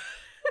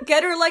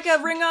 get her like a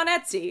ring on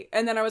Etsy.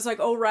 And then I was like,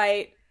 oh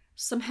right,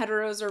 some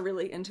heteros are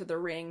really into the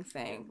ring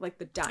thing, like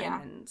the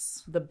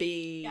diamonds, The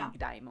big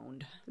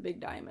the big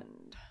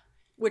diamond,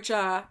 which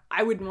I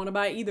wouldn't want to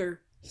buy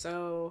either.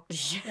 So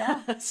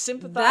Yeah.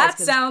 Sympathize. that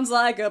 'cause- sounds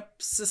like a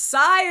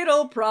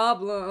societal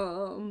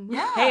problem.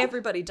 Yeah. Hey,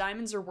 everybody,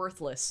 diamonds are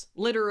worthless.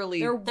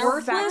 Literally. They're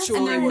worthless, and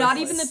factually they're not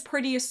worthless. even the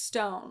prettiest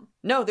stone.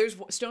 No, there's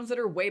stones that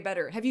are way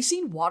better. Have you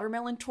seen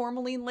watermelon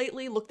tourmaline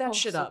lately? Look that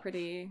shit so up.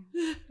 pretty.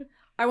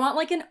 I want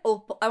like an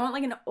opal. I want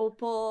like an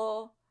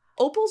opal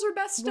Opals are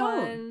best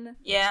stone. one.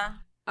 Yeah.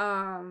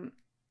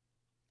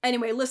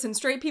 Anyway, listen,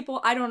 straight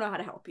people, I don't know how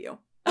to help you.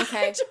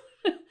 Okay.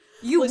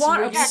 You Listen,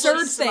 want we're Yeah, absurd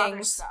just some other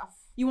things. stuff.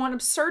 You want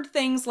absurd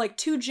things like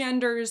two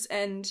genders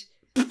and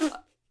You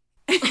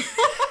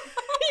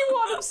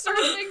want absurd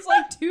things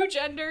like two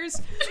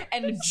genders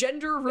and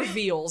gender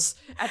reveals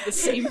at the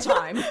same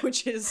time,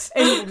 which is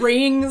and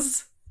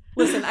rings.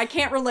 Listen, I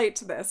can't relate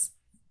to this.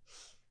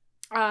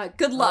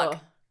 Good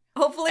luck.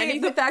 Hopefully,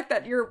 the fact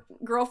that your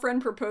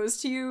girlfriend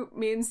proposed to you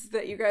means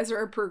that you guys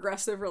are a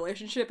progressive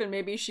relationship and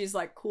maybe she's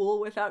like cool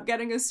without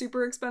getting a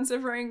super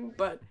expensive ring,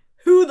 but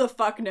who the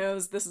fuck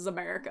knows? This is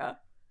America.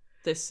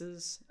 This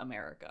is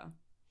America.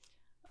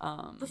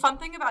 The fun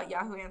thing about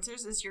Yahoo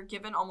Answers is you're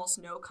given almost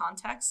no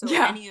context, so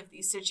Yeah. any of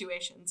these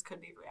situations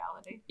could be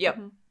reality. Yep.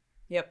 Mhm.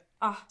 Yep.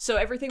 Ah. So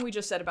everything we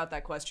just said about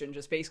that question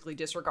just basically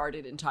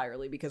disregarded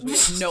entirely because we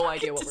have no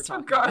idea what we're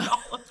talking Disregard about.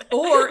 all of it.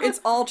 Or it's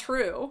all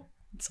true.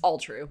 It's all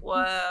true.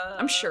 Whoa.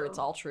 I'm sure it's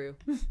all true.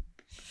 It's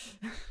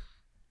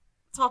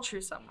all true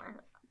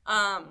somewhere.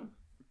 Are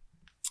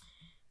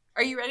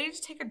you ready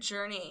to take a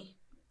journey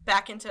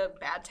back into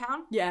Bad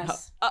Town?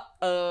 Yes.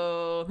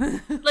 Uh-oh.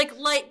 Like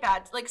light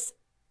bad, like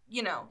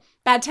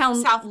Bad Town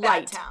South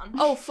light. Bad Town.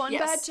 Oh, fun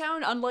Yes. Bad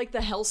Town, unlike the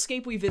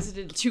hellscape we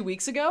visited 2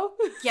 weeks ago?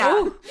 Yeah.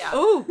 Oh, Yeah.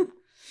 oh.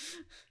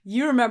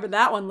 You remember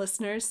that one,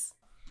 listeners.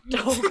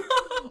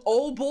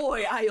 Oh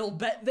boy, I'll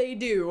bet they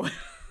do.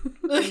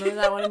 Remember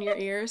that one in your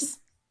ears?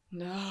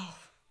 No.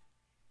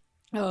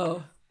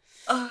 Oh.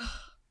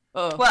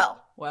 Oh.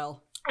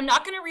 Well, I'm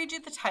not going to read you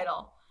the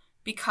title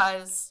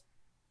because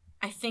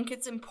I think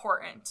it's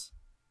important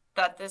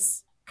that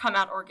this come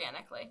out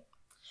organically.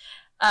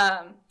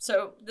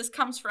 So this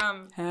comes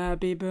from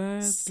Happy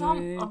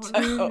birthday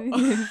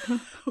to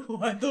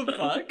What the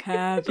fuck?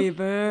 Happy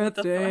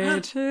birthday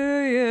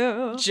to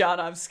you. John,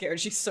 I'm scared.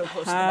 She's so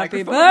close Happy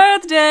to the microphone.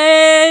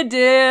 birthday,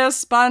 dear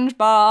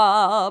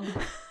SpongeBob.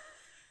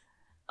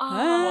 Oh,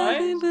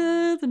 Happy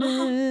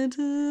birthday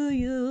to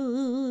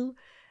you.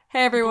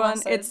 Hey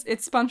everyone, Blessed.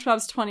 it's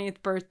SpongeBob's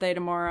 20th birthday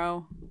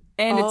tomorrow.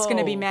 And it's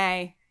gonna be Oh.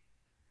 May.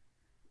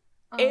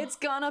 It's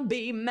gonna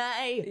be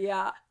May.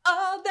 Yeah.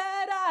 All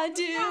that I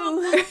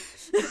do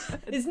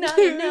is not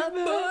enough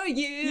for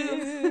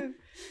you.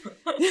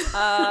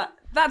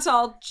 That's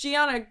all.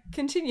 Gianna,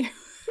 continue.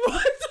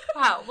 What?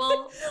 wow.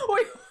 Well,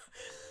 Wait,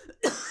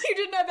 you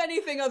didn't have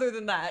anything other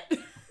than that.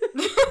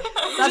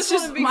 That's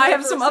just, wanna be I clear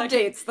have for some a second.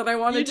 updates that I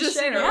wanted You to just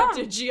share.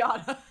 interrupted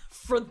Gianna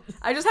for.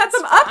 I just had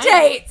some fine.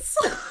 updates.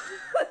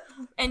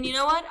 and you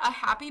know what? A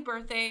happy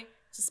birthday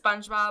to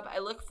SpongeBob. I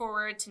look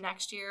forward to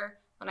next year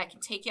when I can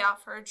take you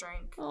out for a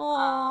drink.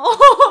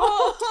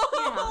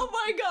 Oh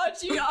my god,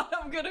 Gianna,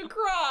 I'm gonna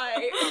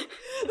cry.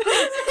 That's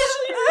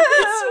actually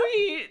really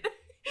sweet.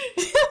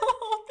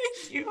 Oh, thank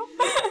you.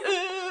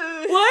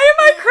 Why am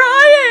I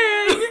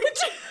crying?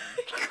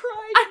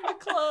 Cried in the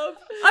club.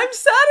 I'm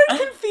sad and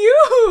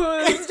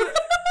confused.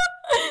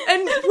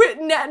 And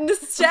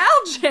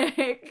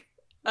nostalgic.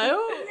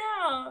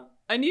 Yeah.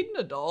 I need an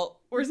adult.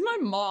 Where's my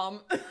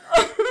mom?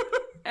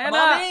 Anna.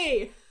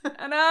 Mommy!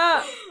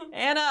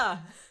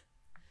 Anna.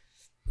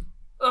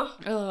 Ugh.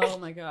 Oh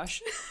my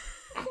gosh.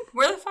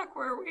 Where the fuck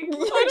were we?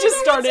 I just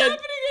started.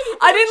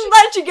 I didn't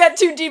let you get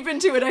too deep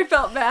into it. I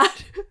felt bad.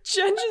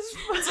 Jen just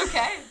It's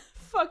okay.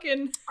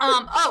 fucking.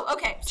 Oh,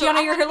 okay. So Gianna,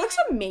 I your had- hair looks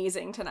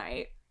amazing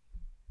tonight.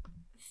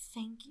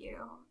 Thank you.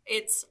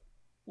 It's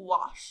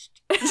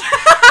washed.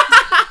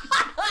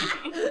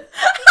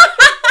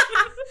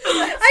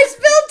 I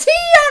spilled tea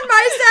on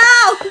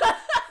myself.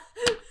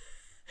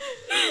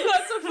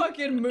 That's a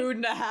fucking mood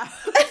and a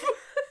half.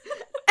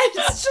 It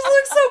just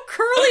looks so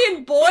curly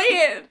and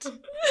buoyant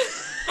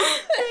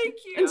Thank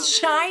you. and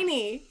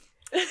shiny.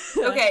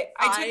 Okay,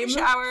 I took I'm a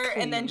shower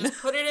and then clean.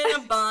 just put it in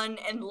a bun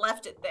and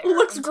left it there.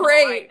 Looks until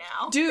great. right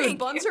now. Dude, Thank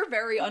buns you. are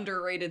very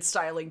underrated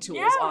styling tools,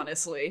 Yeah.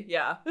 honestly.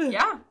 Yeah.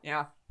 Yeah.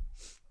 Yeah.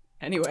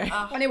 Anyway.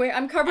 Anyway,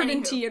 I'm covered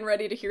in Anywho. tea and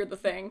ready to hear the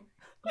thing.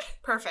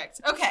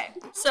 Perfect. Okay,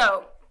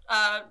 so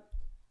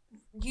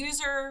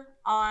user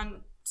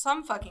on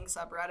some fucking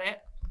subreddit.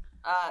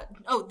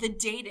 The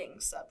dating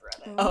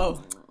subreddit.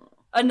 Oh.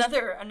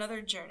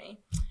 Another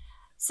journey.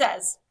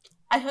 Says,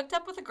 I hooked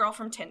up with a girl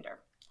from Tinder.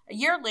 A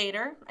year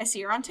later, I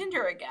see her on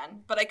Tinder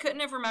again, but I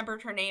couldn't have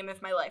remembered her name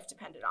if my life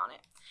depended on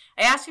it.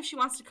 I asked if she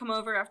wants to come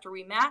over after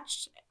we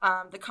matched.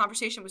 The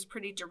conversation was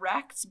pretty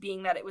direct,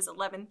 being that it was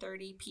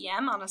 11:30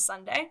 p.m. on a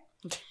Sunday.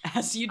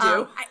 As you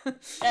do.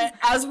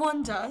 As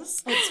one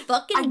does. It's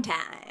fucking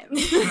time.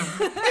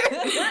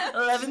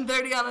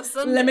 11:30 on a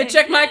Sunday. Let me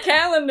check my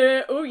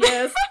calendar. Oh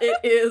yes, it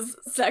is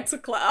 6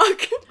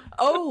 o'clock.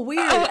 Oh,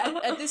 weird.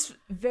 At this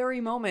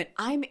very moment,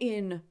 I'm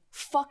in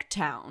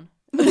Fucktown.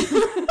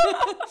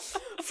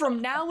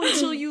 From now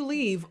until you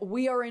leave,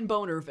 we are in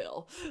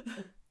Bonerville.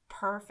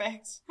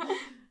 Perfect.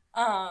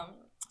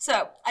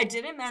 So I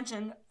didn't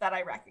mention that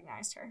I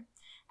recognized her.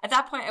 At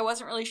that point, I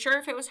wasn't really sure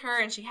if it was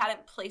her, and she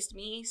hadn't placed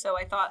me, so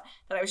I thought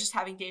that I was just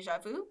having deja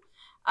vu.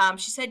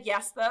 She said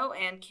yes, though,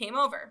 and came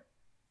over.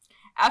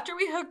 After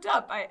we hooked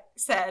up, I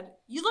said,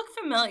 "You look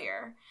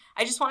familiar."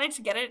 I just wanted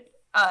to get it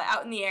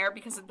out in the air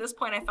because at this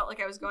point I felt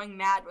like I was going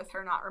mad with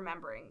her not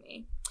remembering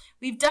me.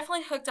 "We've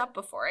definitely hooked up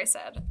before," I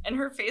said, and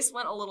her face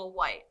went a little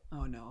white.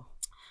 Oh, no.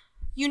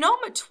 "You know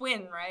I'm a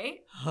twin, right?"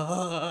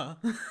 I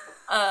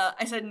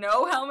said,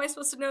 "No, how am I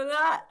supposed to know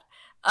that?"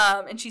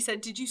 And she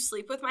said, "Did you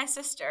sleep with my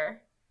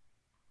sister?"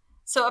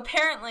 So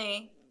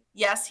apparently,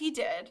 yes, he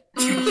did.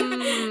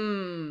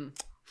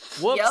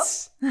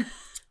 Whoops.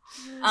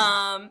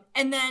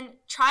 And then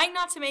trying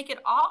not to make it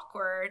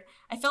awkward,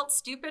 I felt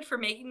stupid for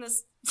making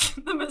this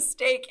the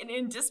mistake, and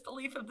in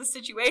disbelief of the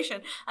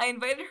situation, I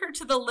invited her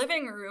to the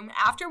living room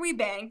after we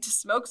banged to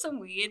smoke some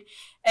weed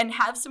and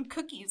have some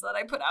cookies that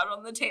I put out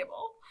on the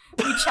table.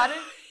 We chatted.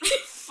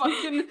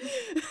 Fucking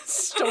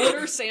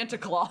stoner Santa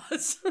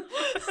Claus.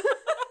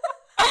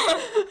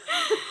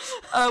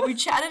 We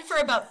chatted for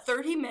about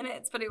 30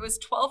 minutes, but it was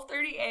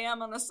 12:30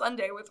 a.m. on a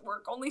Sunday with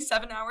work only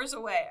 7 hours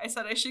away. I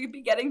said I should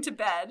be getting to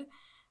bed.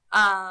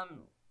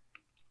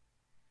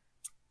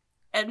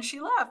 And she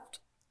left.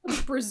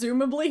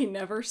 Presumably, he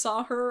never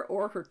saw her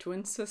or her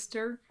twin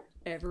sister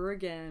ever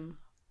again.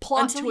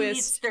 Plot Until he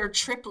meets twist. their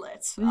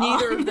triplets.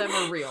 Neither of them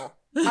are real.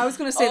 I was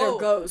gonna say Oh. they're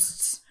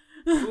ghosts.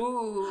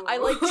 Ooh. I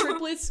like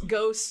triplets,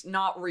 ghosts,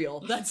 not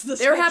real. That's the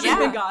There spectrum haven't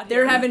we been got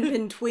there here. haven't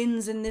been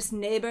twins in this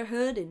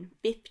neighborhood in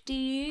 50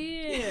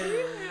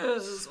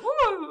 years.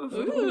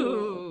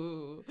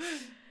 Ooh.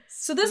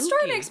 So this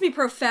story Spooky. makes me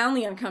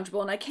profoundly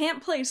uncomfortable, and I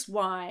can't place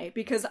why,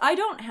 because I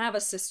don't have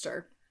a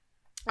sister.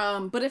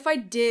 But if I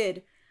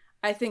did,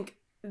 I think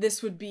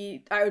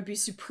I would be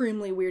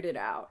supremely weirded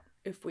out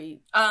if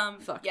we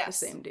fucked the yes.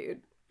 same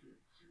dude.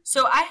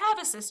 So I have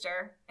a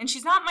sister, and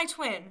she's not my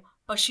twin,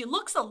 but she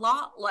looks a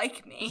lot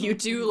like me. You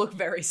do look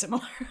very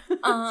similar.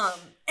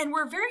 And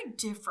we're very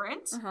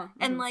different.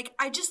 And like,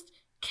 I just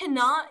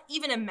cannot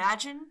even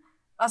imagine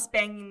us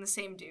banging the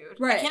same dude.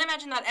 Right. I can't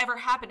imagine that ever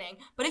happening.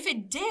 But if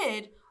it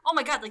did, oh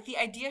my god, like the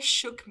idea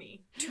shook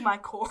me to my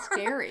core.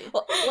 Scary.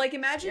 Like,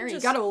 imagine Scary.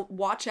 just... You gotta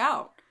watch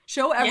out.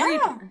 Show every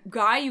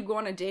guy you go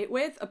on a date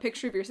with a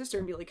picture of your sister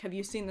and be like, have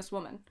you seen this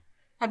woman?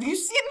 Have you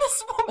seen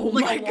this woman? Oh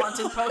like my a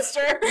wanted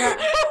poster.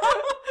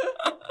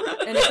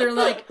 And if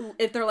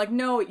they're like,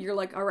 no, you're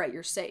like, all right,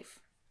 you're safe.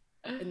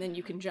 And then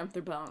you can jump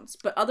their bones.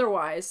 But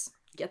otherwise,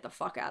 get the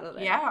fuck out of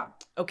there. Yeah.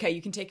 Okay,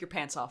 you can take your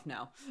pants off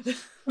now.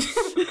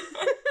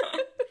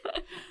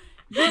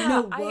 You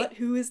know what?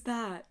 Who is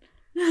that?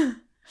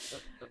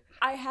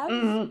 I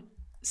have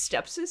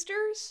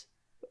stepsisters.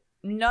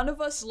 None of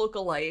us look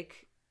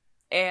alike.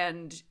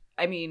 And,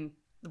 I mean,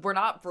 we're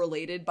not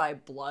related by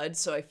blood,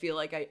 so I feel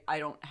like I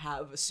don't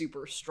have a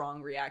super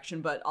strong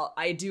reaction. But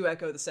I do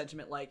echo the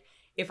sentiment, like,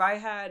 if I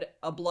had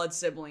a blood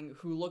sibling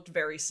who looked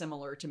very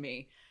similar to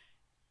me,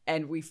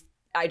 and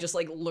I just,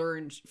 like,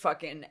 learned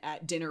fucking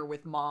at dinner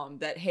with mom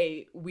that,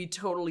 hey, we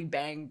totally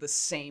banged the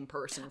same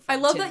person from I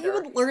love Tinder. that you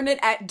would learn it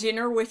at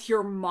dinner with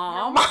your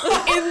mom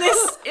in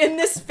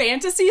this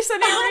fantasy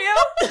scenario.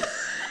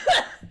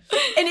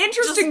 An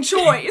interesting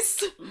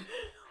choice.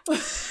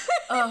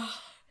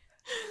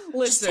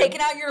 Just taking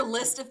out your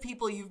list of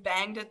people you've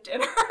banged at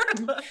dinner.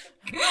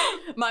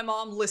 My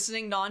mom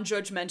listening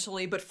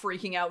non-judgmentally but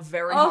freaking out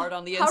very hard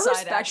on the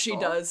inside as she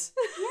does.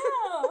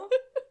 Yeah.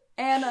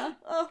 Anna.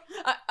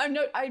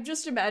 I'm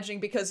just imagining,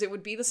 because it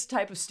would be this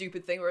type of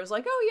stupid thing where it's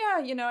like, oh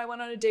yeah, you know, I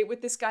went on a date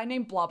with this guy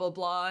named blah blah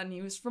blah and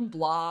he was from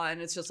blah,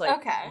 and it's just like,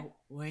 okay, oh,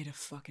 wait a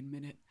fucking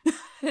minute.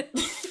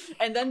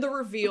 And then the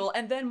reveal,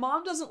 and then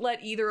mom doesn't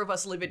let either of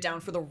us live it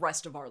down for the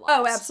rest of our lives.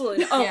 Oh,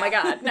 absolutely. Oh my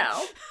god,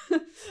 no.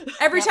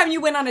 Every time you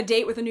went on a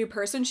date with a new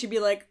person, she'd be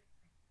like,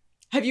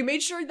 have you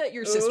made sure that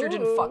your sister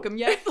didn't fuck him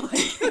yet?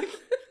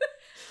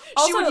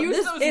 Also, she would use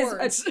this those is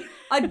words.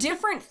 A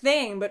different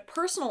thing, but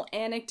personal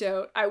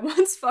anecdote. I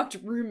once fucked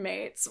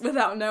roommates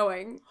without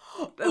knowing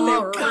that they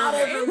were God,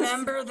 roommates. I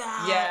remember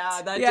that.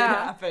 Yeah, that did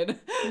happen.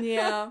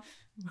 Yeah.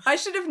 I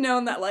should have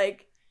known that,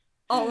 like,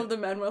 all of the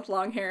men with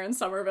long hair in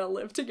Somerville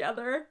live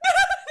together.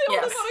 They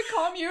all live on a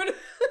commune.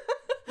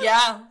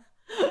 Yeah.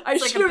 I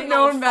It's should like a have big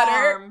known old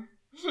better. farm.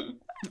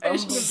 I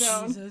should have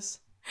known. Jesus.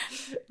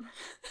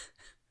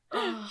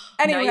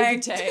 Anyway.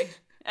 Naivete.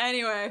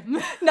 Anyway.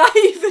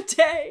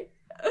 Naivete.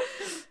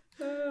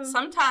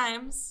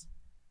 Sometimes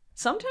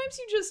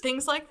you just...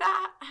 things like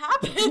that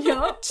happen.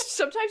 Yup.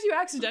 Sometimes you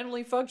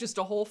accidentally fuck just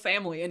a whole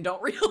family and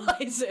don't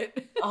realize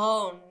it.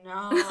 Oh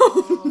no.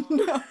 Oh,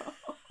 no.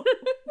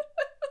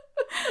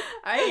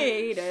 I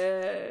hate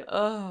it.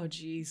 Oh,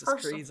 Jesus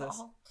Christ. Of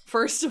all.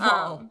 First of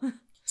all.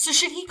 So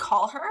should he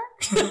call her?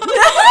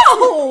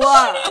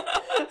 No!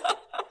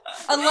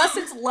 Unless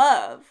it's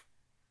love.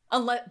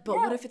 But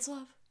what if it's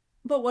love?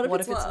 But what if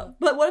it's love?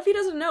 But what if he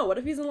doesn't know? What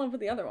if he's in love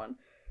with the other one?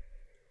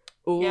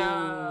 Ooh,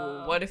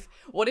 Yeah.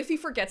 What if he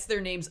forgets their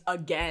names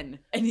again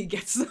and he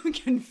gets them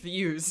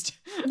confused?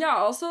 Yeah,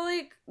 also,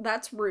 like,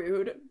 that's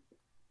rude.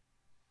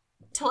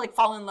 To like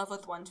fall in love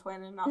with one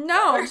twin and not the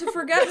No, other. to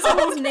forget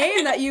someone's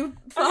name that you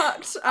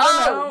fucked.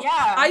 I don't know.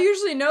 Yeah. I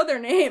usually know their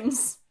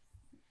names.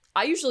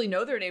 I usually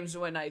know their names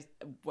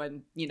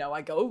when you know,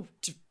 I go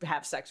to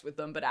have sex with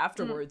them, but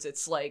afterwards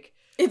it's like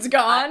It's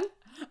gone.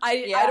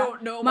 I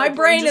don't know. My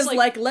brain is just,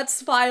 like,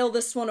 let's file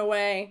this one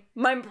away.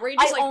 my brain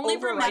just I like only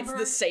overwrites remember-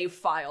 the save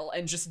file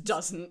and just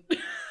doesn't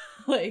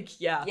like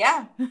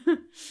Yeah.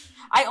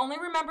 I only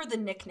remember the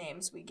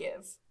nicknames we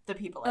give the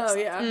people. Oh,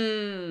 yeah.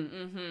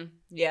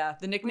 Yeah,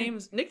 the nickname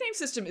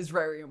system is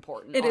very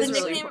important. It is The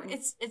really nickname,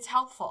 important. it's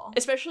helpful.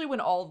 Especially when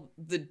all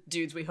the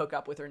dudes we hook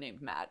up with are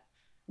named Matt.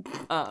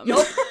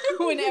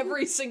 When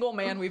every single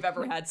man we've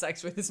ever had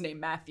sex with is named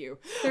Matthew.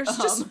 There's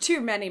just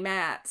too many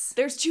Matts.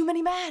 There's too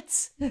many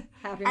Matts.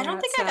 Happy I don't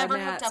Matt, think I've sad ever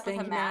Matt, hooked up with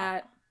a Spanky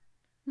Matt.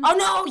 Oh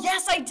no!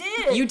 Yes, I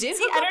did. You did.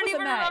 See, hook I up don't with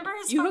even a Matt. remember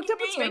his You hooked up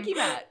fucking with name. Spanky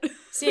Matt.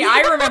 See, I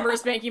remember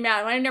Spanky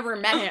Matt, and I never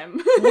met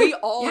him. We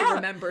all Yeah.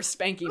 remember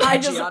Spanky I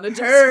Matt, just Gianna,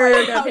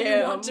 heard despite how of you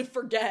him. want to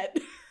forget.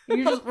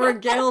 You just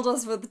regaled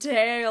us with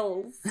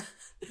tales.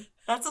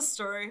 That's a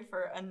story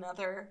for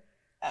another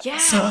Yeah,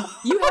 episode.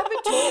 you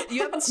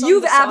haven't sung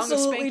You've the song of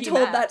absolutely Spanky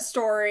told Matt. that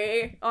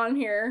story on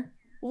here.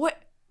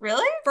 What?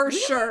 Really? For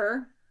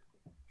sure.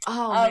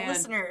 Oh man,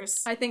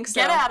 Listeners, I think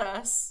so. get at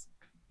us.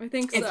 I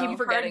think I so. keep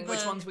forgetting heard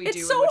which the- ones we It's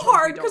do. so and which ones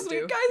hard we because don't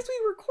we do. guys,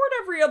 we record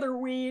every other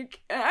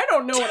week, and I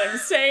don't know what I'm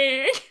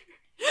saying.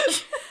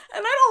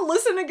 And I don't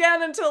listen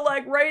again until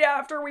like right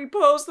after we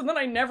post, and then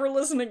I never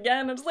listen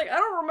again. It's like I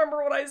don't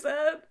remember what I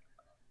said.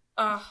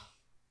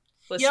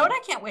 Listen, You know what I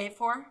can't wait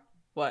for?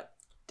 What?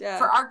 Dad.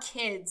 For our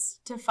kids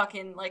to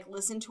fucking like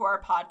listen to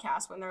our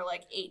podcast when they're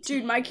like 18.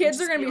 Dude, my and kids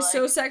are just gonna be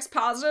so like, sex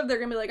positive. They're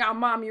gonna be like, "Oh,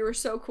 mom, you were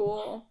so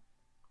cool."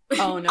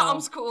 Oh no.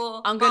 Mom's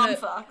cool. Mom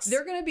fucks.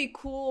 They're gonna be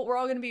cool. We're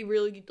all gonna be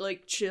really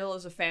like chill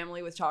as a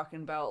family with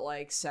talking about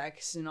like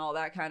sex and all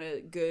that kind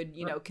of good,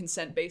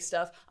 consent-based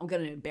stuff. I'm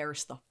gonna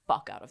embarrass the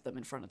fuck out of them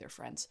in front of their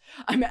friends.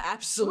 I'm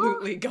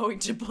absolutely going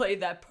to play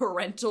that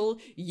parental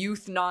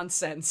youth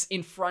nonsense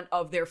in front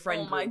of their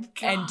friend group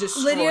and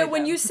destroy Lydia, them.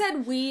 when you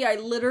said we, I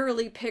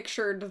literally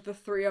pictured the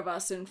three of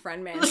us in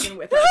Friend Mansion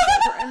with our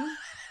children.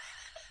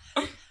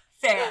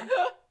 Fair.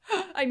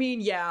 I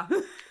mean, yeah.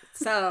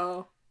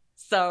 So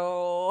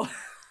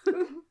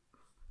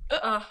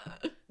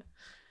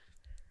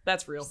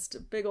that's real. Just a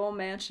big old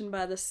mansion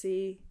by the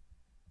sea.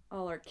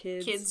 All our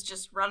kids. Kids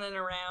just running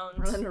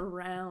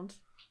around.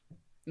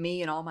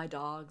 Me and all my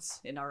dogs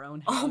in our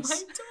own All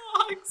house.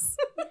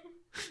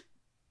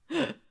 my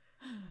dogs.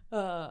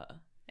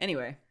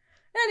 Anyway.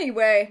 Hey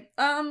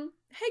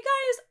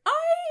guys,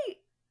 I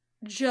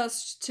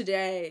just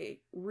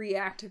today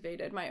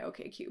reactivated my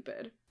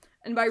OkCupid.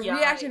 And by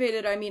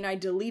reactivated, I mean I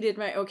deleted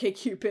my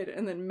OkCupid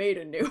and then made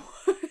a new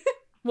one.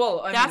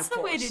 Well, that's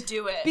the way to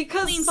do it.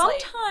 Because Clean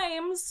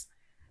sometimes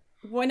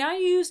when I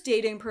use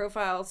dating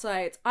profile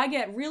sites, I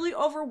get really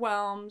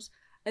overwhelmed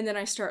and then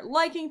I start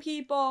liking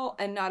people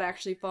and not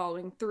actually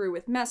following through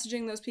with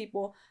messaging those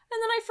people.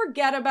 And then I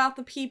forget about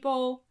the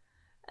people.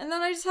 And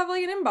then I just have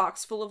like an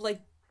inbox full of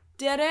like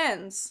dead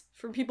ends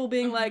from people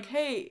being like,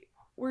 hey,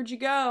 where'd you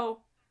go?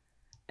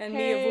 And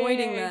me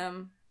avoiding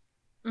them.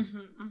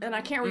 And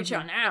I can't reach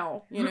out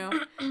now,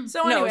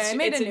 So anyway, I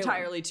made a new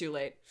entirely too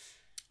late.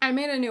 I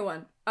made a new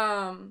one.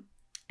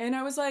 And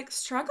I was like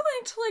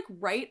struggling to like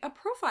write a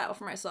profile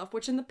for myself,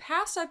 which in the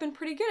past I've been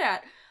pretty good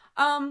at.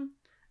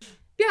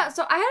 Yeah,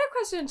 so I had a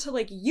question to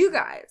like you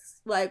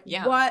guys. Like,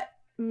 what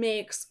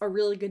makes a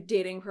really good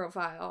dating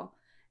profile?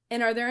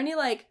 And are there any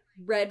like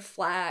red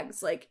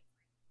flags like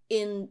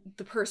in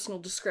the personal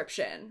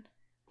description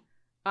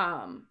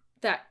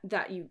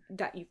that you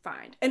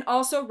find? And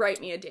also write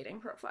me a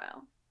dating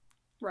profile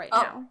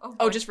now.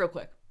 Just real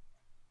quick.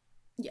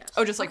 Yes.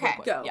 Oh, just like real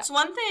quick. Go. Yeah. So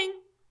one thing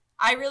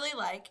I really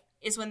like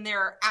is when there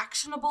are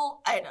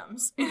actionable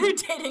items in a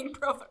dating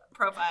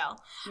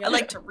profile. Yep. I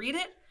like to read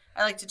it,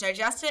 I like to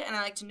digest it, and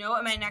I like to know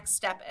what my next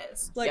step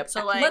is. Like,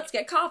 so like, let's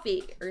get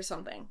coffee or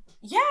something.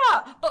 Yeah,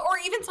 or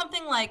even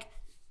something like,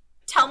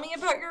 tell me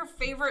about your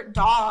favorite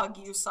dog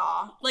you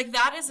saw. Like,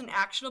 that is an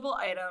actionable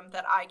item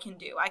that I can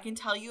do. I can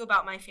tell you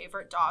about my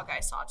favorite dog I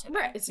saw today.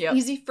 Right, it's an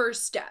easy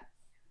first step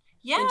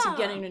into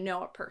getting to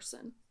know a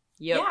person.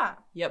 Yep. Yeah.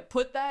 Yep.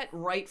 Put that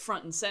right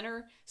front and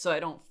center so I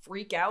don't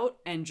freak out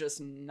and just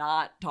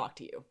not talk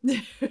to you.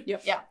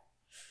 Yep.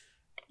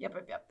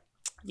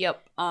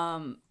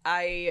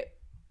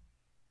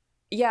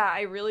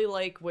 I really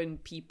like when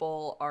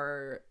people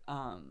are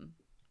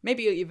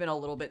maybe even a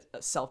little bit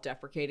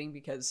self-deprecating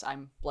because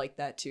I'm like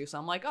that too. So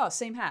I'm like, oh,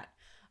 same hat.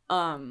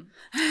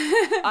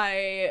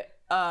 I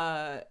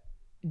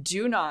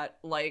do not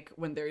like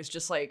when there's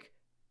just like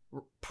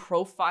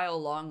profile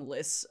long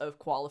lists of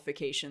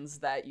qualifications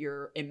that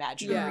your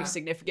imaginary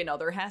significant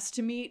other has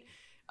to meet.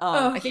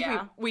 I think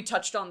we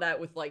touched on that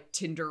with like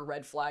Tinder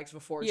red flags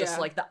before, just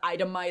like the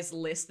itemized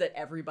list that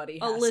everybody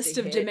has. A list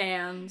to of hit.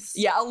 Demands.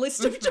 Yeah, a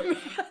list of demands.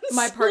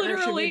 My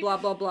partner should be blah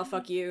blah blah.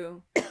 Fuck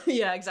you.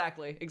 Yeah,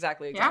 exactly.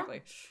 Yeah?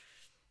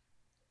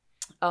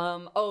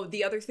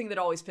 The other thing that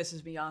always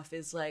pisses me off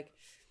is like,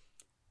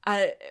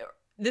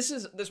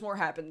 this more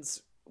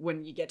happens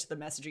when you get to the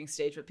messaging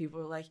stage, but people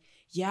are like,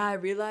 yeah, I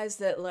realize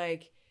that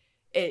like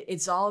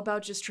it's all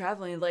about just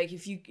traveling. Like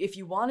if you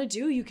want to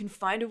do, you can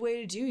find a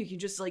way to do. You can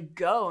just like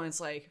go, and it's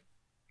like,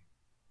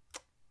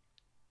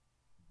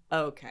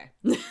 okay,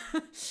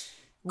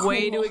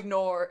 way to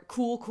ignore.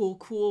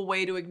 Cool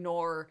way to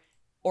ignore,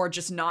 or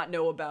just not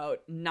know about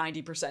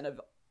 90%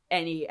 of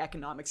any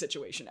economic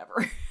situation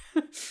ever.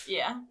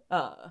 Yeah.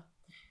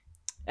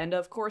 And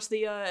of course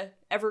the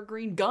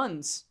evergreen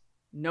guns.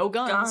 No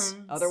guns.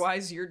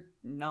 Otherwise you're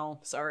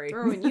sorry.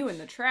 Throwing you in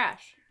the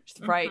trash.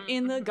 Right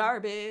in the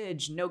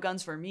garbage. No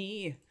guns for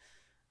me.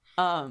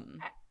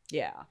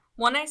 Yeah.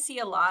 One I see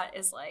a lot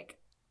is like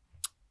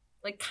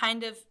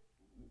kind of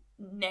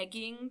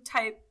negging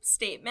type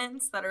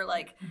statements that are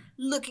like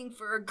looking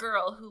for a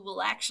girl who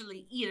will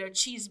actually eat a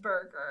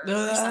cheeseburger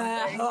or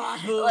something.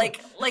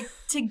 like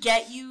to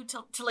get you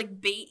to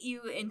like bait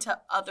you into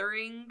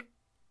othering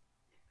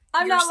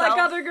I'm yourself. Not like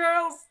other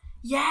girls.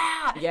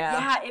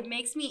 Yeah, it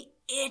makes me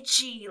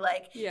itchy.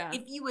 Like,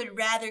 if you would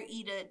rather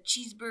eat a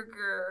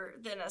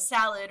cheeseburger than a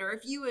salad, or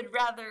if you would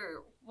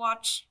rather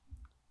watch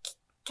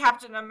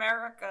Captain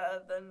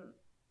America than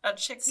a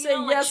chick. Say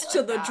yes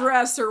to the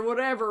dress or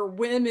whatever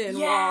women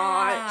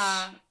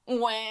watch.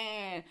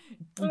 Wah.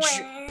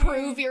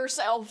 Prove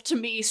yourself to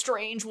me,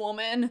 strange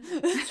woman.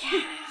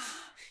 Yeah.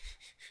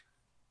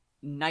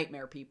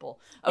 Nightmare people.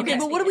 Okay,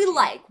 but what do we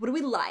like? What do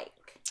we like?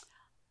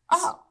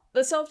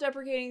 The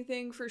self-deprecating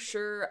thing for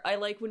sure. I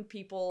like when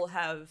people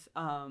have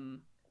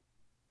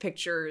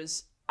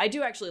pictures. I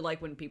do actually like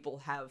when people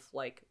have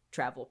like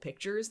travel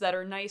pictures that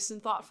are nice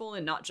and thoughtful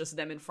and not just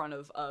them in front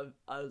of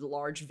a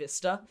large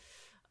vista.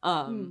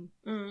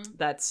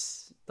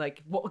 That's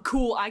like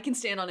cool. I can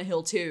stand on a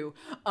hill too.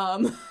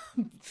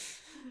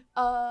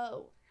 A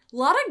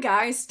lot of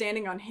guys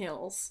standing on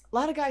hills. A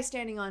lot of guys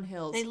standing on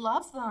hills. They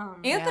love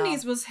them.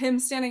 Anthony's was him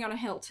standing on a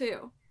hill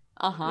too.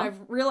 Uh-huh. And I've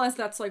realized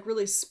that's like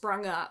really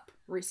sprung up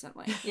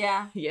recently.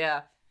 Yeah.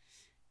 Yeah.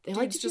 They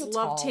like to just feel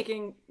love tall.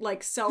 taking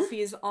like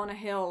selfies on a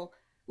hill.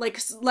 Like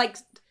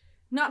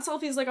not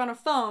selfies like on a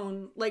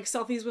phone, like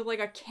selfies with like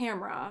a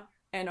camera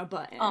and a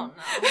button. Oh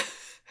no.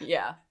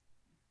 Yeah.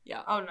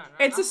 Yeah. Oh no.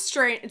 It's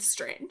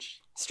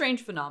strange.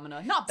 Strange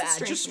phenomena. Not It's a bad,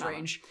 strange just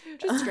phenomena. strange.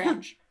 Just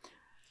strange.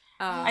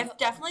 I've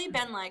definitely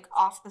been like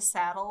off the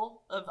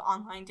saddle of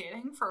online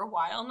dating for a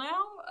while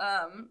now.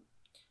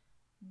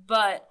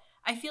 But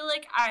I feel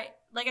like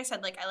I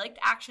said, like I liked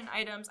action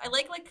items. I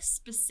like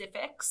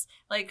specifics.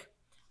 Like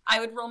I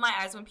would roll my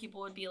eyes when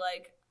people would be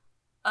like,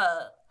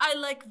 I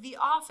like The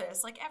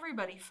Office. Like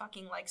everybody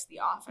fucking likes The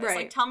Office. Right.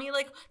 Like tell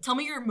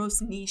me your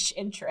most niche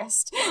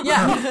interest.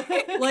 Yeah.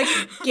 Like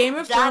Game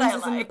of That Thrones I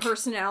is in the like.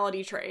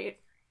 personality trait.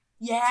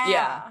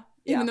 Yeah.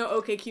 Even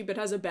though OkCupid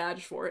has a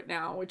badge for it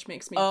now, which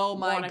makes me Oh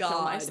my want to kill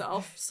God.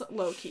 myself,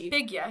 low key.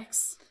 Big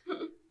yikes.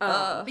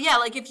 Uh, But yeah,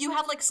 like if you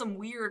have like some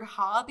weird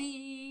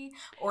hobby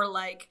or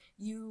like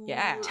you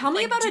Tell me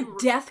like, about a do-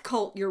 death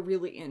cult you're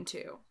really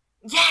into.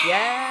 Yeah.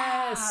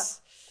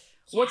 Yes.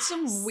 What's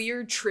some Yes.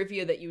 weird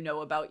trivia that you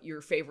know about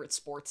your favorite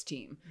sports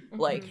team? Mhm.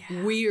 Like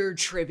weird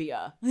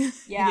trivia.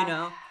 Yeah. You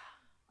know?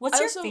 What's I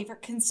your also-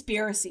 favorite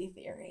conspiracy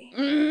theory?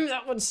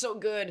 That one's so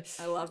good.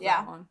 I love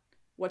Yeah. that one.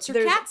 What's your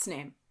There's- cat's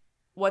name?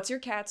 What's your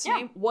cat's Yeah.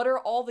 name? What are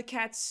all the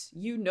cats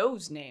you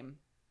know's name?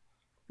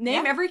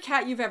 Name Yeah. every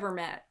cat you've ever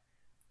met.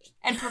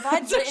 And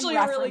provide That's written actually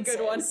a really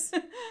good one.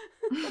 references.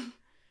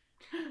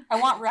 I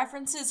want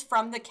references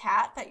from the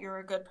cat that you're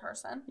a good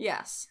person.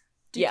 Yes.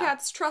 Do Yeah.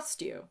 cats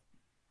trust you?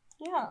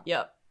 Yeah.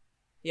 Yep.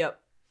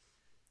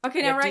 Okay,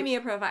 Yeah, now write do- me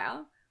a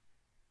profile.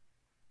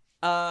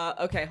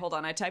 Okay, hold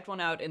on. I typed one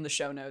out in the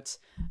show notes.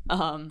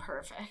 All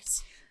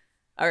Perfect.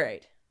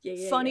 right.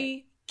 Yeah.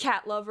 Funny,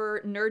 cat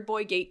lover, nerd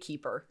boy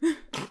gatekeeper.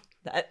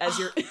 That as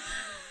your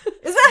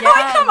Is that how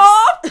I come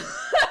off?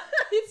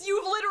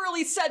 You've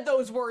literally said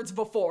those words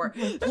before.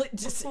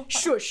 Just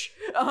shush.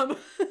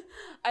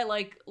 I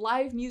like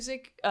live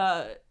music,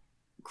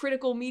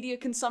 critical media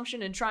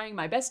consumption, and trying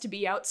my best to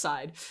be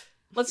outside.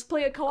 Let's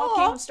play a co-op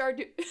game of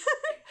Stardew,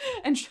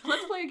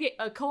 let's play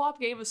a co-op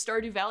game of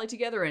Stardew Valley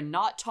together and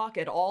not talk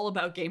at all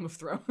about Game of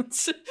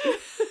Thrones.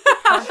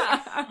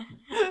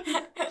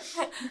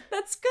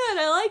 That's good.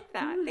 I like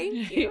that.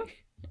 Thank you.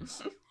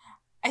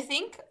 I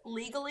think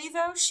legally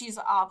though, she's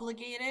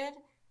obligated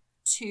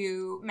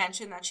to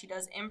mention that she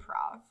does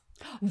improv.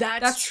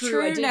 That's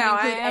true. I didn't now.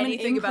 I include am an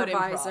anything about improv.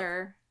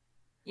 improviser.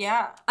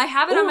 Yeah. I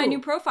have it on my Ooh. new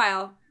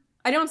profile.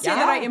 I don't say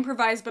that I Yeah.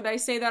 improvise, but I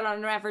say that on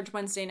an average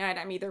Wednesday night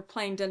I'm either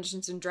playing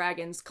Dungeons and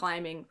Dragons,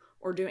 climbing,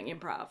 or doing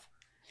improv.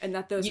 And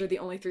that those are the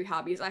only 3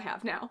 hobbies I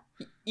have now.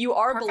 You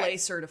are Perfect. belay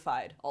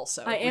certified,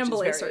 also. I am which is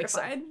belay very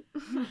certified.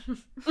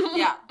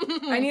 Yeah.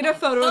 I need a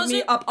photo of Those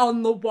me are- up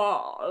on the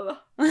wall.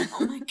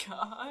 Oh my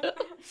god.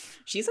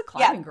 She's a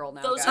climbing girl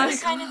now, Those are guys.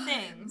 the kind of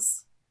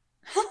things.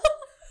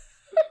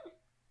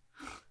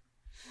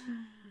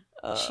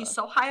 She's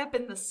so high up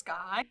in the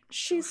sky.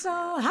 She's so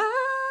high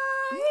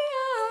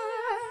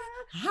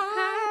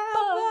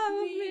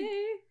above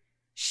me.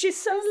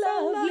 She's so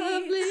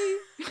lovely.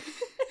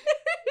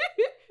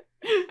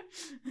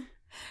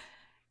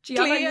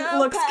 Gianna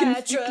looks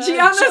confused. Cleopatra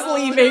Gianna's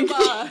leaving.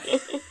 Joanna.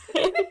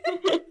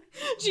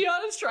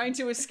 Gianna's trying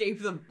to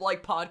escape the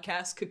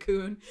podcast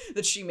cocoon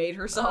that she made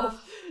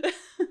herself.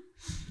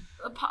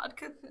 A pod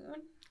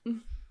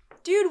cocoon.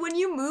 Dude, when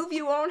you move,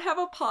 you won't have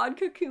a pod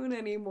cocoon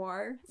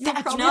anymore. You'll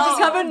That's probably no just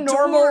have a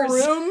normal doors.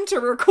 room to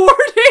record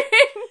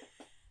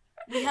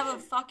in. We have a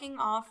fucking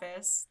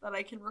office that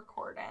I can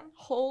record in.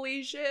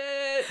 Holy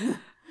shit.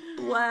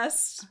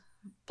 Blessed.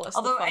 Bless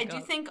Although the I fuck do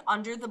up. think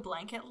under the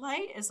blanket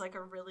light is like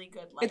a really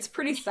good light. It's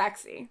pretty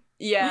sexy.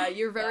 Yeah,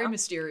 you're very Yeah.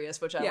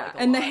 mysterious, which I Yeah, like a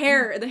and lot.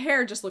 the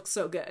hair just looks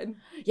so good.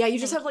 Yeah, you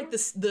just have like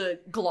the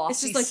glossy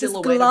It's just like this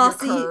silhouette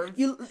glossy. of your curve.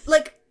 You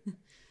like,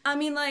 I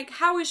mean, like,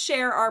 how is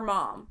Cher our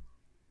mom?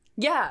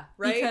 Yeah,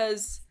 right?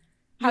 Because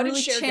How you're did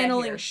really Cher get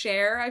channeling here?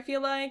 Cher, I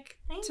feel like,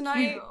 Thank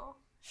tonight. you.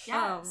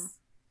 Yes.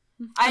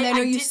 And I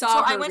know you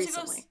saw her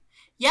recently.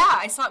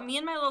 I saw me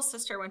and my little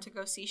sister went to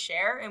go see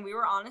Cher, and we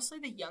were honestly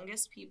the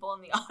youngest people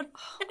in the audience.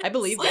 I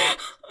believe that.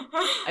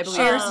 I believe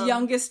Cher's Um,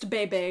 youngest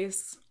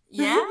babies.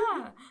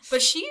 Yeah,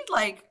 but she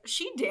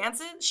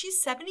dances.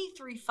 She's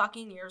 73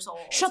 fucking years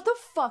old. Shut the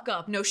fuck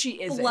up. No,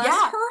 she isn't. Bless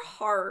Yeah. her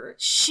heart.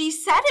 She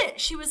said it.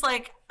 She was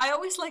like, I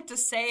always like to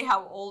say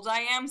how old I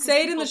am. 'cause Say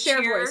it in people the Cher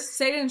cheer. voice.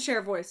 Say it in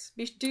Cher voice.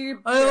 Do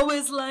your. I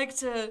always like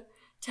to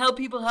tell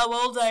people how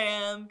old I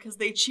am because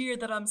they cheer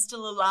that I'm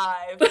still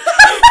alive.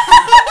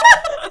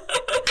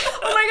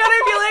 Oh my god,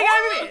 I feel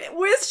like I'm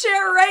with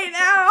Cher right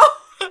now.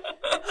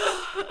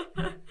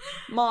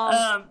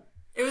 Mom.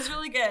 It was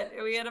really good.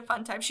 We had a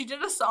fun time. She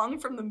did a song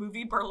from the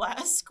movie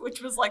Burlesque,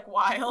 which was like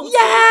wild.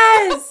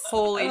 Yes!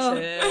 Holy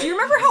shit. Do you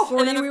remember how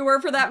horny then we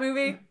were for that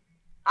movie?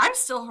 I'm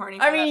still horny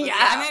for I mean, that movie.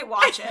 yeah. I might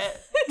watch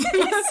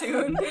it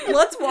soon.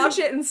 Let's watch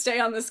it and stay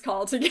on this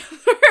call together.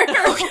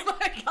 Oh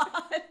my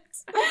god.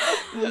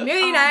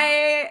 Movie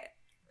night.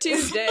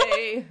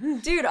 Tuesday.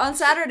 Dude, on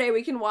Saturday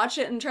we can watch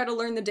it and try to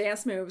learn the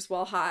dance moves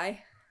while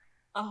high.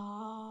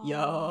 Oh.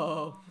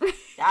 Yo.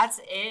 That's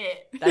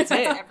it. That's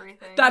it.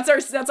 Everything. That's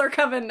our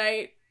coven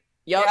night.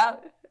 Yup. Yeah.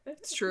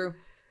 It's true.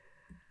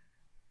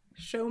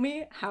 Show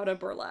me how to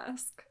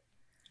burlesque.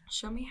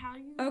 Show me how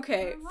you.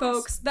 Okay, burlesque.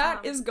 folks,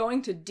 that is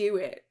going to do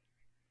it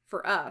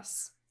for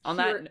us.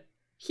 On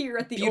Here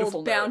at the beautiful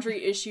Old note.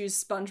 Boundary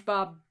Issues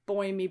SpongeBob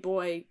Boy Me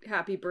Boy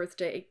Happy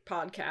Birthday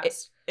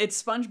podcast. It's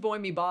Sponge Boy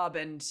Me Bob,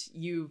 and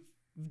you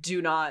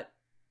do not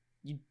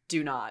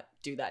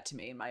do that to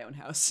me in my own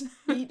house.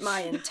 Eat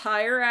my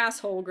entire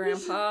asshole,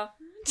 Grandpa.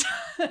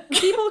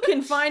 People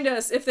can find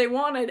us if they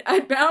wanted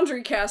at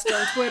BoundaryCast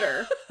on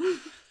Twitter.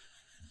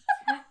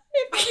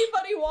 If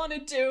anybody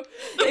wanted to.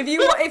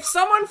 If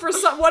someone for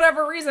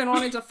whatever reason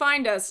wanted to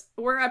find us,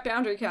 we're at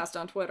BoundaryCast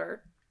on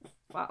Twitter.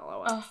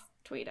 Follow us.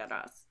 Tweet at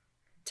us.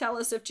 Tell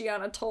us if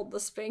Gianna told the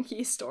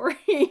Spanky story.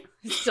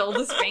 Tell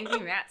the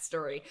Spanky Matt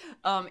story.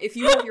 If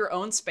you have your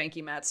own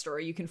Spanky Matt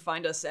story, you can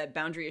find us at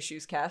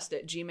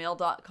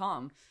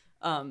boundaryissuescast@gmail.com.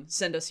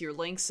 Send us your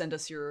links, send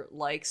us your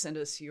likes, send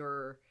us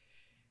your,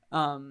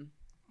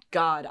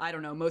 God, I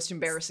don't know, most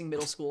embarrassing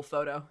middle school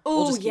photo. Oh,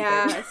 We'll just keep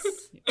yes. it.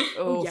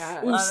 Oh,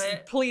 yes. Love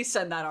it. Please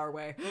send that our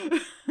way.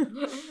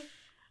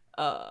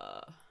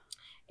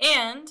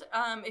 And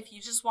if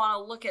you just want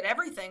to look at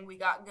everything we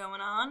got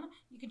going on,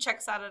 you can check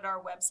us out at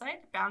our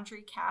website,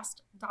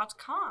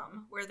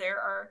 boundarycast.com, where there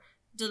are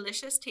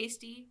delicious,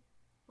 tasty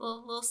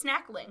little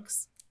snack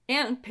links.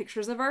 And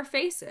pictures of our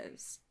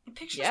faces. And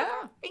pictures of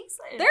our faces.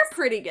 They're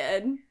pretty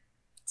good.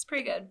 It's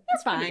pretty good.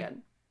 It's Pretty fine.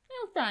 good.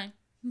 It's fine.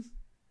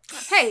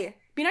 Hey,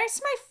 be nice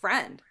to my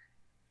friend.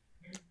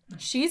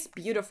 She's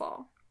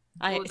beautiful.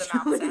 Ooh, the mouth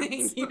sounds.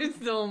 Thank you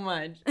so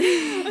much.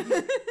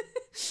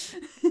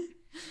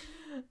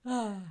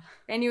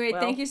 Anyway,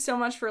 Well. thank you so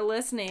much for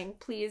listening.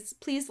 Please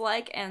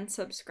like and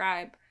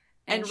subscribe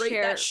and rate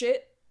share, that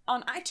shit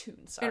on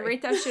iTunes. Sorry. and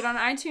rate that shit on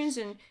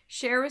iTunes and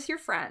share with your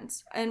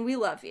friends. And we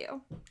love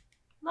you.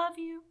 Love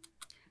you.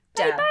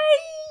 Dab.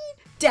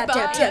 Dab,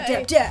 dab, dab,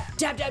 dab, dab.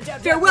 Dab, dab,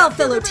 dab, Farewell, dab,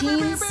 fellow dab,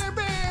 teens.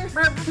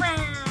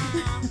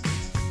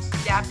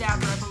 Dab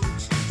dab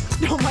revolution.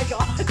 Oh my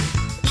god.